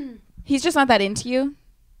in? He's just not that into you?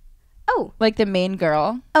 Oh. Like the main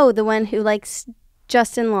girl? Oh, the one who likes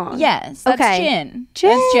Justin Long. Yes. That's Okay. Jin.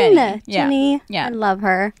 Jen. That's Jenny. Yeah. Jenny. Yeah. I love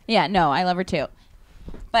her. Yeah, no, I love her too.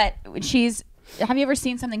 But have you ever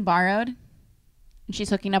seen Something Borrowed? And she's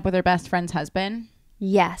hooking up with her best friend's husband.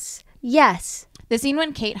 Yes. Yes. The scene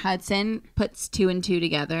when Kate Hudson puts two and two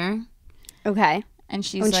together Okay. and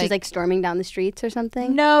she's When like, she's like storming down the streets or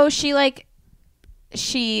something. no, she goes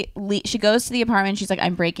to the apartment. She's like,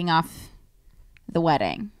 I'm breaking off the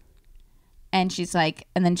wedding. And she's like,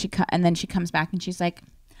 and then she comes back and she's like,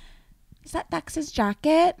 is that Dax's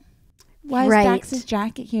jacket? Why is Right. Dax's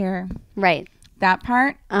jacket here? Right. That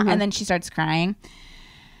part. Uh-huh. And then she starts crying.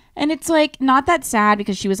 And it's like not that sad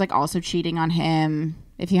because she was like also cheating on him.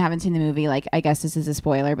 If you haven't seen the movie, like, I guess this is a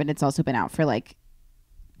spoiler, but it's also been out for like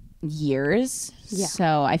years. Yeah.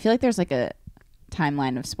 So I feel like there's like a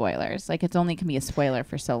timeline of spoilers. Like, it's only can be a spoiler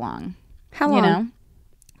for so long. How long? You know?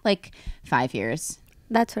 Like 5 years.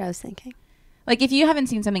 That's what I was thinking. Like, if you haven't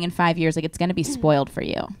seen something in 5 years, like, it's going to be spoiled for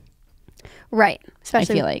you. Right.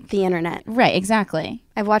 Especially feel like. the internet. Right, exactly.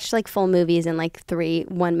 I've watched like full movies in like 3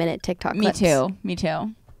 1-minute TikTok Me clips. too. Me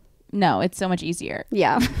too. No, it's so much easier.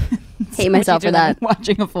 Yeah. So Hate much myself for easier than that.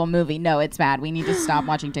 Watching a full movie. No, it's bad. We need to stop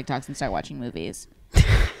watching TikToks and start watching movies.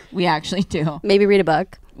 We actually do. Maybe read a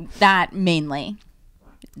book. That mainly.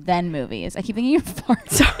 Then movies. I keep thinking you're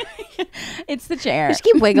farting. Sorry. It's the chair. Just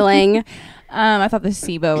keep wiggling. I thought the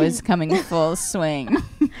SIBO was coming full swing.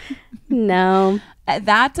 No.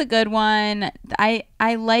 That's a good one.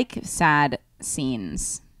 I like sad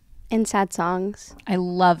scenes. And sad songs. I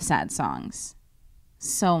love sad songs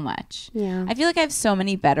so much. Yeah. I feel like I have so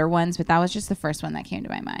many better ones, but that was just the first one that came to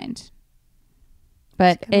my mind.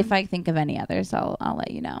 But if I think of any others, I'll let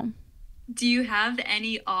you know. Do you have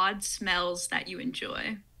any odd smells that you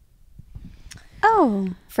enjoy?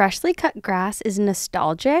 Oh, freshly cut grass is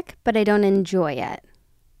nostalgic, but I don't enjoy it.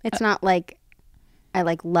 It's not like I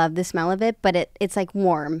like love the smell of it, but it's like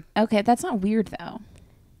warm. Okay, that's not weird though.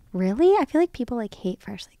 Really? I feel like people like hate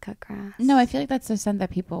freshly cut grass. No, I feel like that's the scent that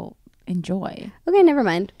people enjoy. Okay, never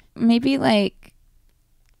mind. Maybe like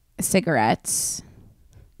cigarettes.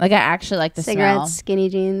 Like, I actually like the Cigarettes, smell. skinny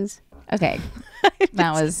jeans. Okay.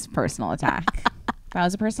 That was personal attack. That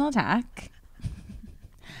was a personal attack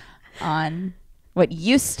on what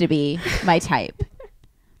used to be my type.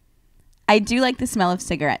 I do like the smell of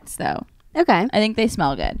cigarettes though. Okay. I think they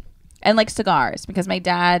smell good. And like cigars, because my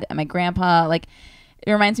dad and my grandpa, like,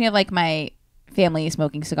 it reminds me of like my family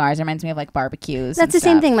smoking cigars. It reminds me of like barbecues. That's the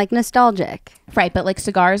same thing, like nostalgic. Right, but like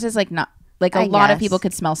cigars is like not like a I lot of guess. people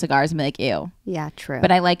could smell cigars and be like, ew. Yeah, true.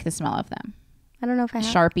 But I like the smell of them. I don't know if I have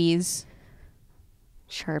Sharpies.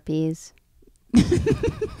 Sharpies.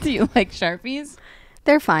 Do you like Sharpies?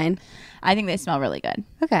 They're fine. I think they smell really good.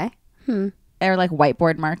 Okay. They're like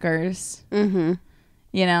whiteboard markers. Mm-hmm.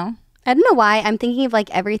 You know? I don't know why. I'm thinking of like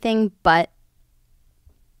everything but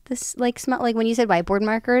this like smell. Like when you said whiteboard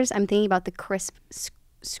markers, I'm thinking about the crisp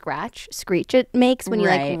screech it makes when you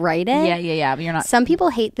like write it. Yeah. But you're not. Some people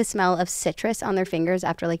hate the smell of citrus on their fingers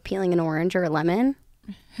after like peeling an orange or a lemon,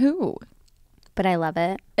 Who? but I love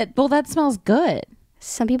it. Well, that smells good.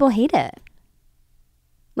 Some people hate it.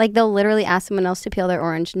 Like they'll literally ask someone else to peel their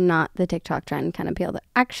orange, not the TikTok trend kind of peel.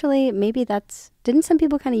 Actually, maybe that's. Didn't some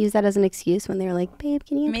people kind of use that as an excuse when they were like, "Babe,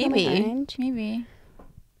 can you peel my orange?" Maybe.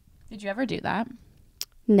 Did you ever do that?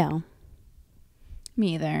 No.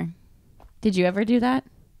 Me either. Did you ever do that,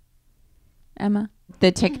 Emma?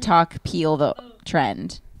 The TikTok peel the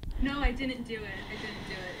trend. No, I didn't do it.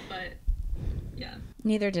 But yeah.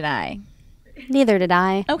 Neither did I. Neither did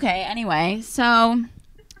I. Okay, anyway, so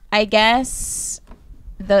I guess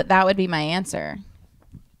that would be my answer.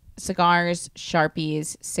 Cigars,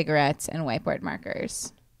 Sharpies, cigarettes, and whiteboard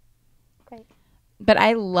markers. Great. But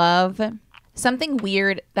I love something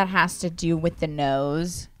weird that has to do with the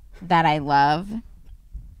nose that I love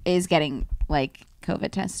is getting like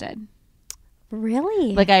COVID tested.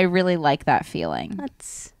 Really? Like, I really like that feeling.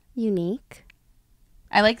 That's unique.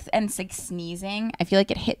 I like, and it's like sneezing. I feel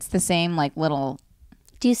like it hits the same like little,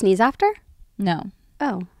 Do you sneeze after? no,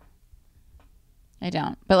 Oh, I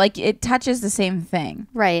don't. But like it touches the same thing,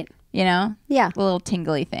 right. you know? Yeah. The little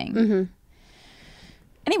tingly thing. Mm-hmm.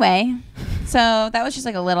 Anyway, so that was just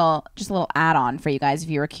like a little add-on for you guys if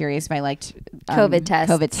you were curious if I liked COVID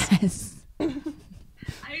tests. COVID tests.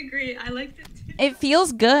 I agree. I liked it too. It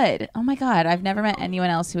feels good. Oh my God. I've never met anyone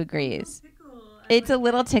else who agrees. It's a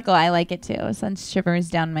little tickle. I like it too. It sends shivers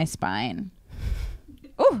down my spine.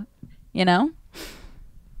 Ooh, you know?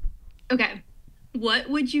 Okay. What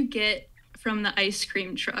would you get from the ice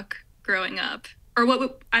cream truck growing up? Or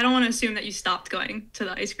I don't want to assume that you stopped going to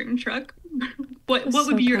the ice cream truck. What That's would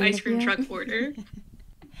so be your kind ice of cream you. truck order?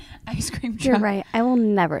 Ice cream truck. You're right. I will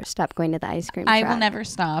never stop going to the ice cream I truck. will never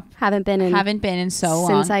stop. Haven't been in so long.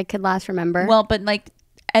 since I could last remember. Well, but like,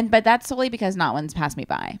 but that's solely because not one's passed me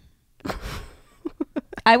by.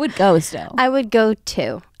 I would go still. I would go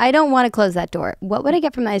too. I don't want to close that door. What would I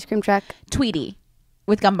get from the ice cream truck? Tweety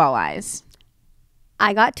with gumball eyes.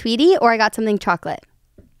 I got Tweety or I got something chocolate.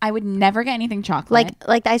 I would never get anything chocolate.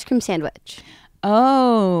 Like the ice cream sandwich.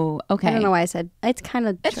 Oh, okay. I don't know why I said it's kind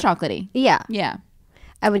of It's chocolatey. yeah. Yeah.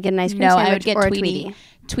 I would get an ice cream No, sandwich I would get or a Tweety. Tweety.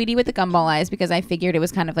 Tweety with the gumball eyes because I figured it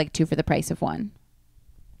was kind of like 2 for the price of 1.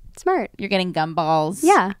 Smart. You're getting gumballs.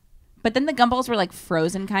 Yeah. But then the gumballs were like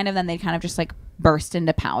frozen kind of. Then they kind of just like burst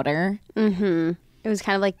into powder. Mm-hmm. It was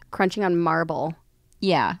kind of like crunching on marble.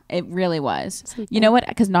 Yeah, it really was. You know what?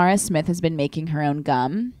 Because Nara Smith has been making her own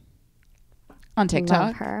gum on TikTok.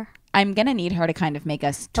 Love her. I'm going to need her to kind of make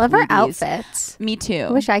us Love her Tweeties. outfits. Me too.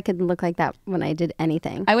 I wish I could look like that when I did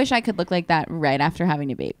anything. I wish I could look like that right after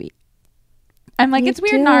having a baby. I'm like, You it's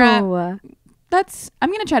weird, do. Nara. I'm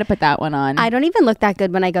going to try to put that one on. I don't even look that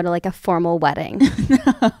good when I go to like a formal wedding.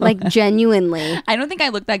 Like genuinely. I don't think I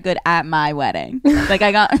look that good at my wedding. Like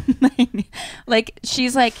I got like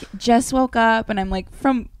she's like just woke up and I'm like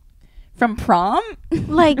from prom?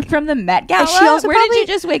 Like From the Met Gala? She also Where did probably- you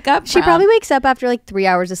just wake up she from? probably wakes up after like 3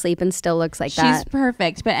 hours of sleep and still looks like She's that.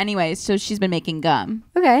 perfect. But anyway, so she's been making gum,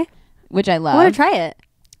 Okay. which I I love. want to try it.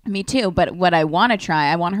 Me too. But what I want to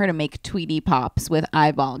try, I want her to make Tweety Pops with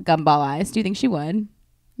gumball eyes. Do you think she would?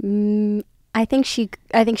 I think she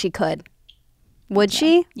could. Would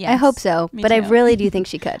she? I Yes. hope so. Me But I too. really do think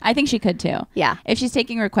she could. I think she could too. Yeah. If she's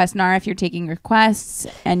taking requests, Nara, if you're taking requests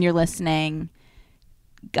and you're listening,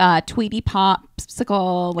 Tweety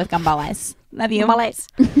Popsicle with gumball eyes. Love you.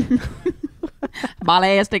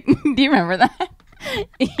 Ballistic. Do you remember that?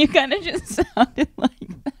 You kind of just sounded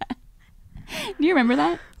like that. Do you remember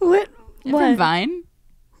that? What? From Vine?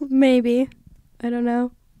 Maybe. I don't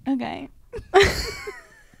know. Okay.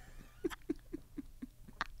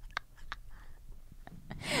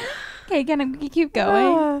 Okay, can I keep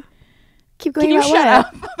going? Keep going. Can you about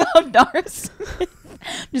shut what? up about Doris?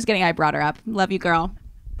 Just kidding. I brought her up. Love you, girl.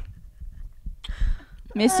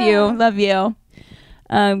 Miss you. Love you.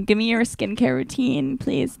 Give me your skincare routine,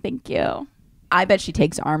 please. Thank you. I bet she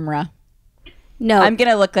takes Armra. No. I'm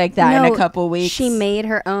gonna look like that in a couple weeks. She made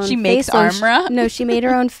her own. She makes face lotion. Armra? No, she made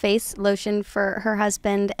her own face lotion for her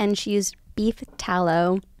husband, and she used beef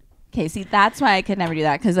tallow. Okay, see, that's why I could never do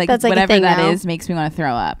that because like That's, like, a whatever thing that now. is makes me want to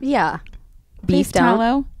throw up. Yeah. Beef Please don't.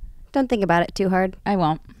 tallow. Don't think about it too hard. I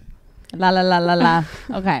won't. La la la la la.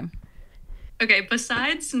 Okay. Okay,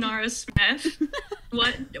 besides Nara Smith,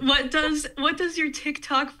 what does your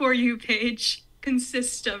TikTok for you page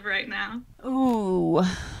consist of right now? Ooh.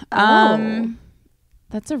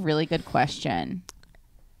 That's a really good question.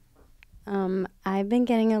 I've been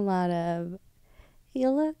getting a lot of "You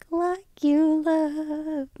look like you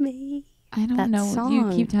love me." I don't That know. song. You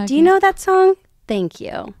keep talking. Do you know that song? Thank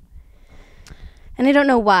you. And I don't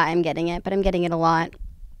know why I'm getting it, but I'm getting it a lot.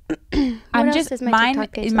 I'm else just does my mine.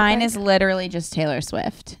 TikTok page look Mine like? is literally just Taylor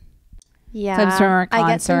Swift. Yeah, Clips from her concert.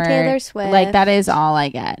 I get some Taylor Swift. Like that is all I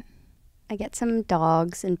get. I get some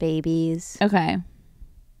dogs and babies. Okay.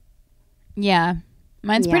 Yeah,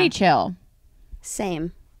 mine's Yeah. pretty chill.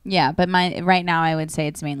 Same. Yeah, but mine right now I would say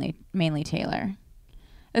it's mainly Taylor,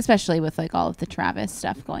 especially with like all of the Travis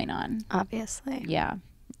stuff going on. Obviously. Yeah,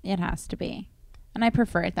 it has to be, and I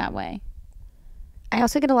prefer it that way. I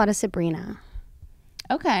also get a lot of Sabrina.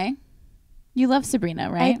 Okay, you love Sabrina, I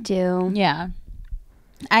right? do. Yeah,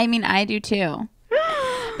 I mean I do too.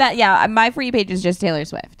 My For You page is just Taylor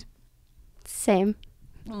Swift. Same.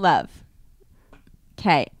 Love.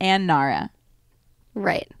 Okay, and Nara.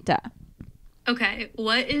 Right. Duh. Okay,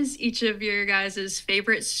 what is each of your guys'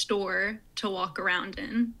 favorite store to walk around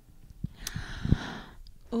in?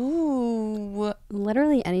 Ooh.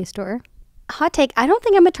 Literally any store. Hot take. I don't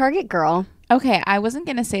think I'm a Target girl. Okay, I wasn't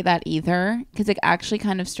gonna say that either because it actually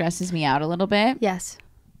kind of stresses me out a little bit. Yes.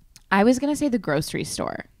 I was gonna say the grocery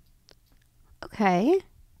store. Okay.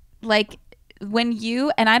 Like when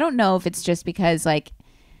you and I don't know if it's just because like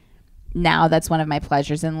now that's one of my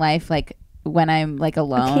pleasures in life. Like when I'm like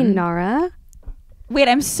alone. Okay, Nara. Wait,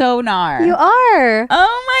 I'm so Nar. You are.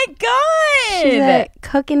 Oh my god! She's a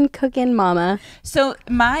cooking mama. So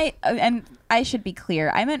and I should be clear.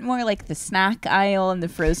 I meant more like the snack aisle and the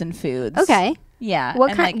frozen foods. Okay. Yeah.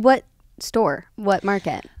 What and, kind? like, What store? What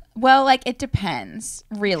market? Well, like it depends,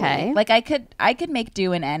 really. Okay. Like I could make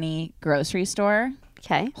do in any grocery store.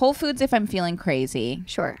 Okay. Whole Foods if I'm feeling crazy.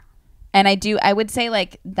 Sure. And I would say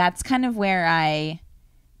like that's kind of where I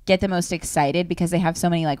get the most excited because they have so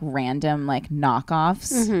many like random like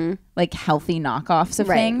knockoffs, like healthy knockoffs of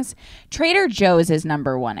Right. things. Trader Joe's is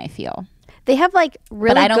number one, I feel. They have like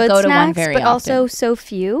really I don't good go to one snacks, very but also often. so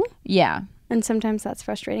few. Yeah. And sometimes that's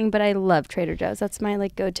frustrating, but I love Trader Joe's. That's my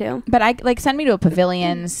like go-to. But I like send me to a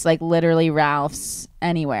Pavilions, like literally Ralph's,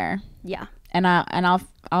 anywhere. Yeah. And I'll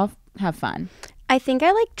have fun. I think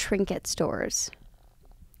I like trinket stores.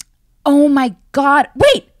 Oh my god.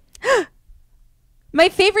 Wait. My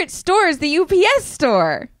favorite store is the UPS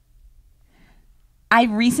store. I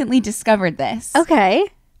recently discovered this. Okay.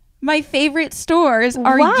 My favorite stores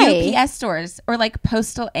are Why? UPS stores or like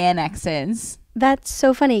postal annexes. That's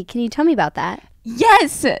so funny. Can you tell me about that?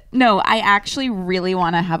 Yes. No, I actually really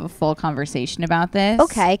want to have a full conversation about this.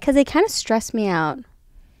 Okay, because they kind of stress me out.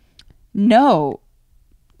 No.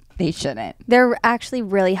 They shouldn't. They're actually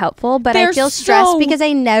really helpful, but They're I feel stressed so- because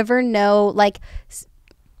I never know, like,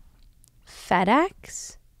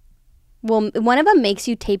 FedEx? Well, one of them makes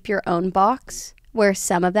you tape your own box, where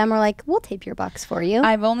some of them are like, we'll tape your box for you.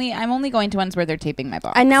 I'm only going to ones where they're taping my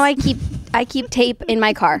box. And now I keep tape in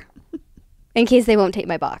my car in case they won't tape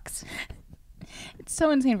my box. It's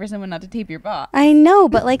so insane for someone not to tape your box. I know,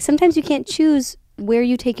 but like sometimes you can't choose where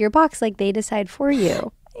you take your box, like they decide for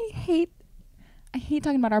you. I hate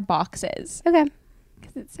talking about our boxes Okay.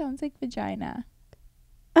 because it sounds like vagina.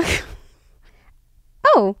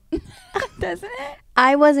 Oh, Doesn't it?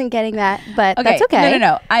 I wasn't getting that, but that's okay.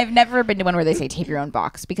 No. I've never been to one where they say tape your own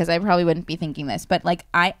box because I probably wouldn't be thinking this. But like,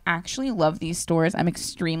 I actually love these stores. I'm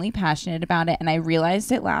extremely passionate about it, and I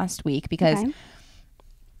realized it last week because Okay.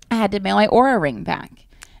 I had to mail my Aura ring back,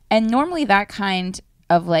 and normally that kind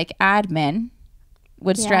of like admin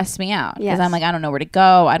would Yeah. stress me out because Yes. I'm like, I don't know where to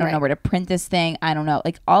go. I don't know Right. where to print this thing. I don't know,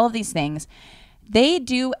 like all of these things. They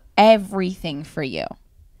do everything for you.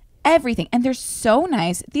 Everything. And they're so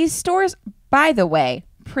nice. These stores, by the way,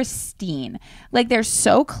 pristine. Like they're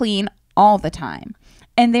so clean all the time.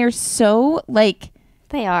 And they're so like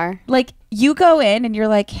They are. you go in and you're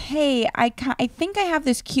like, hey, I think I have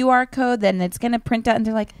this QR code, then it's going to print out. And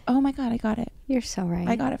they're like, oh my God, I got it. You're so right.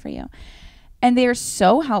 I got it for you. And they're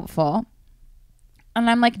so helpful. And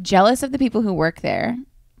I'm like jealous of the people who work there.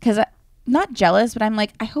 Because not jealous, but I'm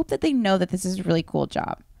like, I hope that they know that this is a really cool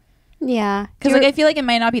job. Yeah. Because like I feel like it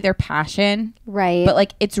might not be their passion, Right. but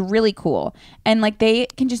like it's really cool. And like they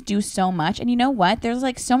can just do so much. And you know what? There's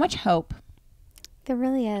like so much hope. there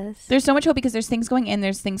really is. There's so much hope because there's things going in,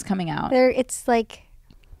 there's things coming out. It's like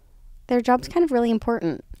their job's kind of really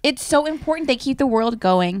important. It's so important. They keep the world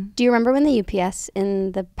going. Do you remember when the UPS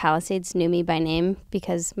in the Palisades knew me by name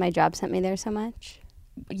because my job sent me there so much?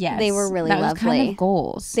 Yes. They were really that was kind lovely. of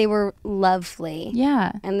goals. They were lovely.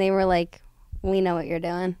 Yeah. And they were like, we know what you're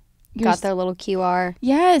doing. You're Got s- their little QR.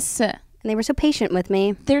 Yes. And they were so patient with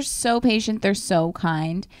me. They're so patient. They're so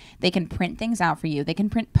kind. They can print things out for you. They can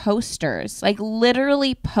print posters, like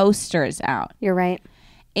literally posters out. You're right.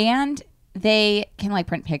 And they can like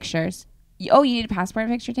print pictures. Oh, you need a passport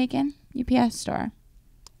picture taken? UPS store.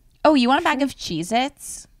 Oh, you want a bag of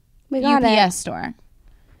Cheez-Its? We got UPS store.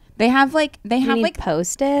 They have like You need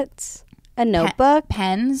Post-its, a notebook,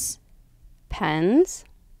 pens, pens.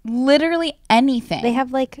 literally anything. They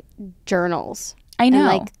have like journals. I know. And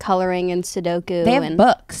like coloring and Sudoku. They have and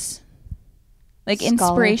books. Like Scholar.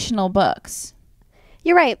 inspirational books.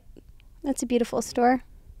 You're right. That's a beautiful store.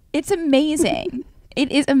 It's amazing.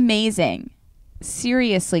 It is amazing.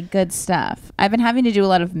 Seriously, good stuff. I've been having to do a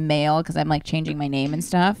lot of mail because I'm like changing my name and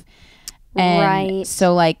stuff. And Right.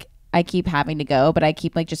 so like I keep having to go, but I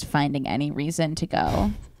keep like just finding any reason to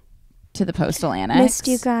go to the postal annex. Missed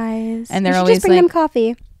you guys. And they're you should always just bring them like-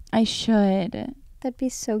 coffee. I should. That'd be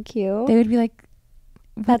so cute. They would be like,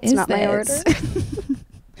 "What That's is not my this?"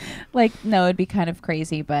 Like, no, it'd be kind of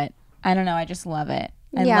crazy, but I don't know. I just love it.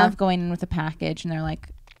 I Yeah. love going in with a package and they're like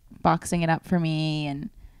boxing it up for me and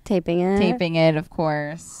Taping it. taping it, of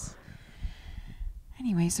course.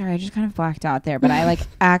 Anyway, sorry, I just kind of blacked out there, but I like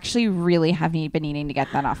actually really have been needing to get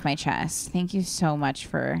that off my chest. Thank you so much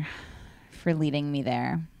for leading me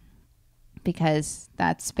there, because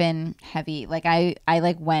that's been heavy. Like I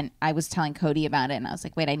was telling Cody about it and I was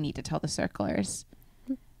like, wait, I need to tell the circlers.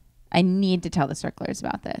 I need to tell the circlers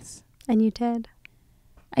about this. And you did.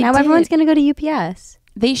 I Now did. everyone's going to go to UPS.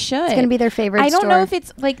 They should. It's going to be their favorite I don't store. know if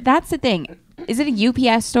it's like, that's the thing. Is it a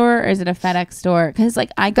UPS store or is it a FedEx store? Because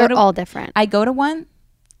like They're all different. I go to one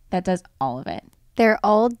that does all of it. They're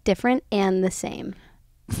all different and the same.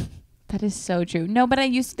 That is so true. No, but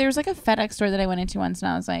there was like a FedEx store that I went into once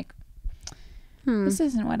and I was like, this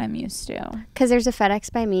isn't what I'm used to. Because there's a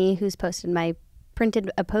FedEx by me who's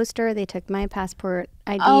printed a poster. They took my passport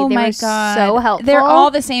ID. Oh they my were God. so helpful. They're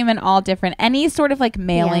all the same and all different. Any sort of like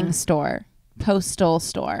mailing Yeah. store, postal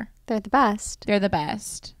store. They're the best. They're the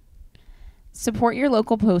best. Support your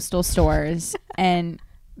local postal stores. And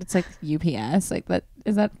it's like UPS. Like that,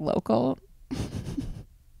 is that local?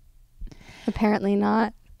 Apparently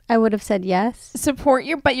not. I would have said yes. Support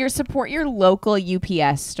your local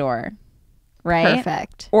UPS store. Right?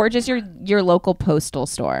 Perfect. Or just your local postal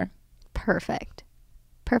store. Perfect.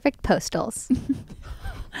 Perfect postals.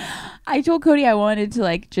 I told Cody I wanted to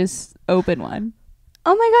like just open one.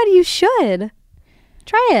 Oh my God, you should.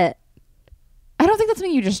 Try it. I don't think that's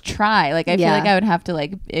something you just try. Like I feel Yeah. like I would have to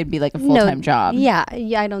like it'd be like a full-time job. Yeah,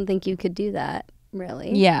 I don't think you could do that,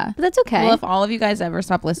 really. Yeah. But that's okay. Well, if all of you guys ever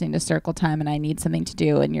stop listening to Circle Time and I need something to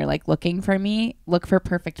do and you're like looking for me, look for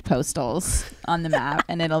Perfect Postals on the map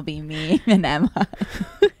and it'll be me and Emma.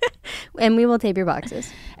 And we will tape your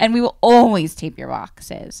boxes. And we will always tape your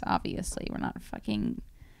boxes, obviously. We're not fucking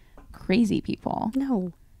crazy people.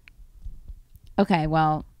 No. Okay,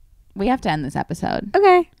 well, we have to end this episode.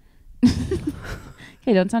 Okay.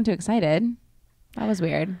 Okay, don't sound too excited. That was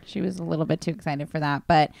weird. She was a little bit too excited for that,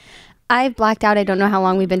 but I've blacked out. I don't know how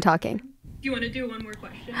long we've been talking. Do you want to do one more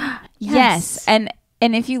question? yes. And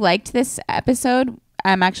if you liked this episode,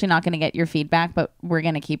 I'm actually not going to get your feedback, but we're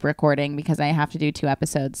going to keep recording because I have to do 2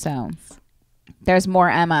 episodes. So there's more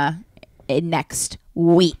Emma in next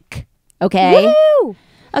week. Okay. Woo!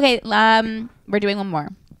 Okay. We're doing one more.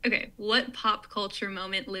 Okay, what pop culture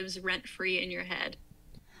moment lives rent free in your head?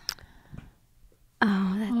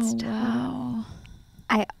 Oh, that's tough. Wow.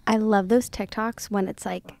 I love those TikToks when it's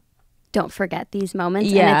like, don't forget these moments.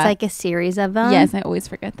 And Yeah. it's like a series of them. Yes, I always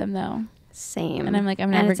forget them though. Same. And I'm like,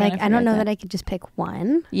 I'm and never it's gonna like, I don't forget know that. that I could just pick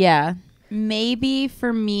one. Yeah. Maybe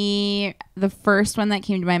for me, the first one that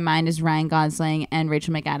came to my mind is Ryan Gosling and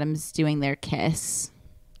Rachel McAdams doing their kiss.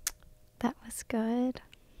 That was good.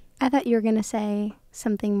 I thought you were going to say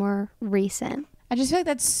something more recent. I just feel like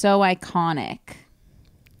that's so iconic.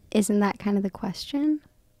 Isn't that kind of the question?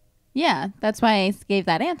 Yeah, that's why I gave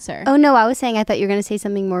that answer. Oh, no, I was saying I thought you were going to say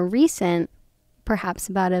something more recent, perhaps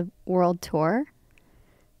about a world tour.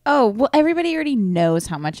 Oh, well, everybody already knows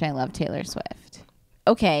how much I love Taylor Swift.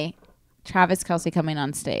 Okay, Travis Kelce coming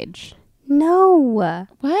on stage. No.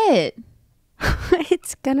 What?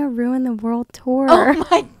 It's going to ruin the world tour. Oh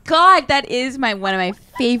my God, that is one of my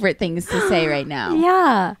favorite things to say right now.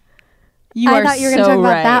 Yeah. You I are thought you were so going to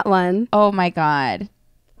talk right. about that one. Oh my God.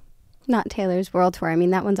 Not Taylor's world tour. I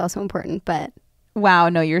mean, that one's also important, but Wow,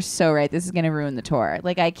 no, you're so right. This is going to ruin the tour.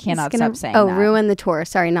 Like, I cannot stop saying that. ruin the tour.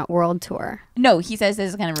 Sorry, not world tour. No, he says this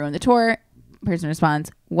is going to ruin the tour. Person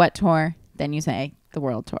responds, what tour? Then you say the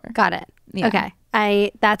world tour. Got it. Yeah. Okay.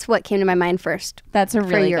 That's what came to my mind first. That's a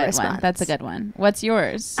really your good one. response. That's a good one. What's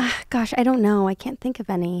yours? Gosh, I don't know. I can't think of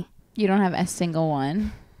any. You don't have a single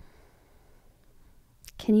one.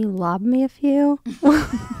 Can you lob me a few?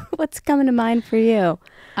 What's coming to mind for you?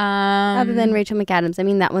 Other than Rachel McAdams. I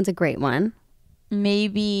mean, that one's a great one.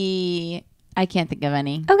 Maybe I can't think of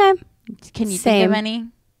any. Okay. Can you think Same. of any?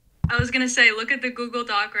 I was going to say, look at the Google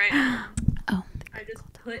Doc right now. Oh. I just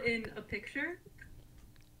put in a picture.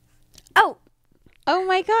 Oh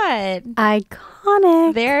my God.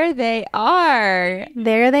 Iconic. There they are.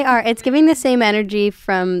 There they are. It's giving the same energy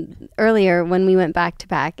from earlier when we went back to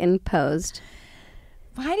back and posed.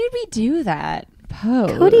 Why did we do that?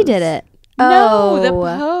 Pose. Cody did it. No, the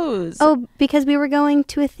pose. Oh, because we were going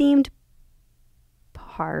to a themed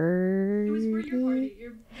party. It was for your party.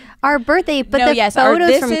 Our birthday, but No, the yes, photo's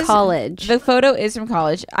this from is- college. The photo is from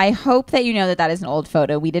college. I hope that you know that that is an old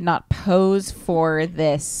photo. We did not pose for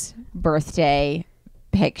this birthday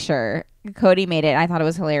picture. Cody made it. I thought it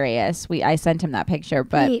was hilarious. I sent him that picture,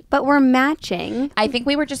 but Wait, but we're matching. I think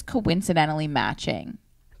we were just coincidentally matching.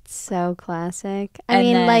 So classic. I And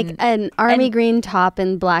mean, like then- an army green top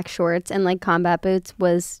and black shorts and like combat boots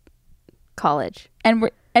was college. And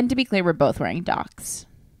to be clear, we're both wearing Docs.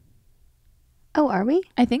 Oh, are we?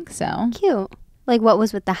 I think so. Cute. Like what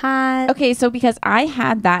was with the hat? Okay, so because I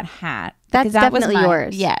had that hat. That's because that was definitely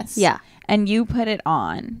yours. Yes. Yeah. And you put it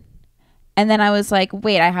on. And then I was like,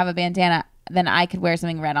 wait, I have a bandana. Then I could wear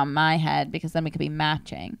something red on my head because then we could be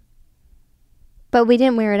matching. But we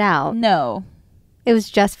didn't wear it out. No. It was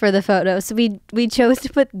just for the photo. So we chose to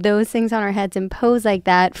put those things on our heads and pose like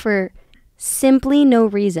that for simply no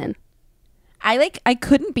reason. I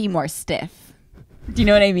couldn't be more stiff. Do you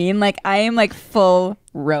know what I mean? Like I am like full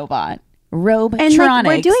robot. Robotronics.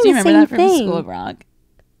 we're doing Do you the remember same that from thing. School of Rock?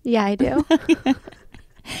 Yeah, I do.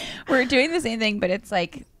 We're doing the same thing, but it's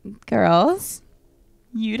like, girls,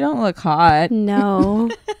 you don't look hot. No.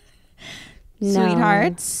 No.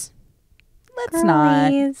 Sweethearts. Let's not.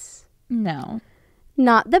 Girlies. No.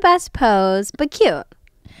 Not the best pose, but cute.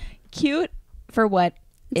 Cute for what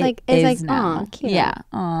It's it like, is now. aw, cute. Yeah.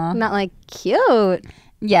 Aw. Not like cute.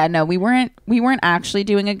 Yeah, no, we weren't actually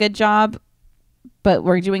doing a good job, but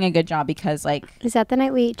we're doing a good job because like Is that the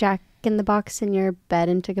night we ate Jack in the Box in your bed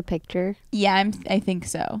and took a picture? yeah, I think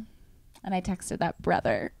so. And I texted that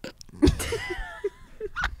brother.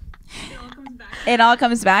 It all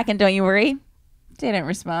comes back and don't you worry. Didn't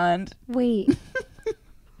respond. Wait.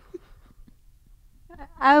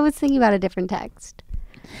 I was thinking about a different text.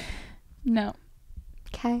 No.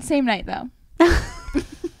 Okay. Same night though.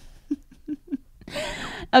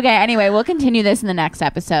 Okay, anyway, we'll continue this in the next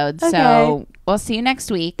episode. Okay. So we'll see you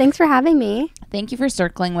next week. Thanks for having me. Thank you for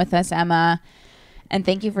circling with us, Emma. And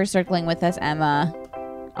thank you for circling with us, Emma.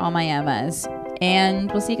 All my Emmas.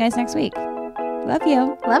 And we'll see you guys next week. Love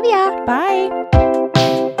you. Love ya.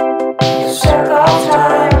 Bye. circle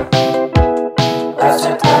time. Let's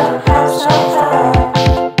sit down and have some fun.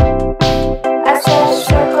 I said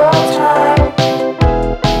circle time.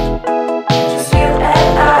 Just you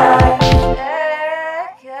and I.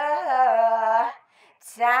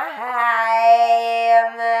 Circle time.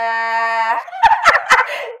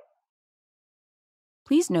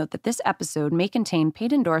 Please note that this episode may contain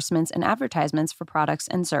paid endorsements and advertisements for products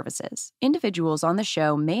and services. Individuals on the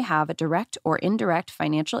show may have a direct or indirect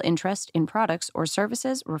financial interest in products or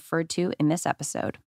services referred to in this episode.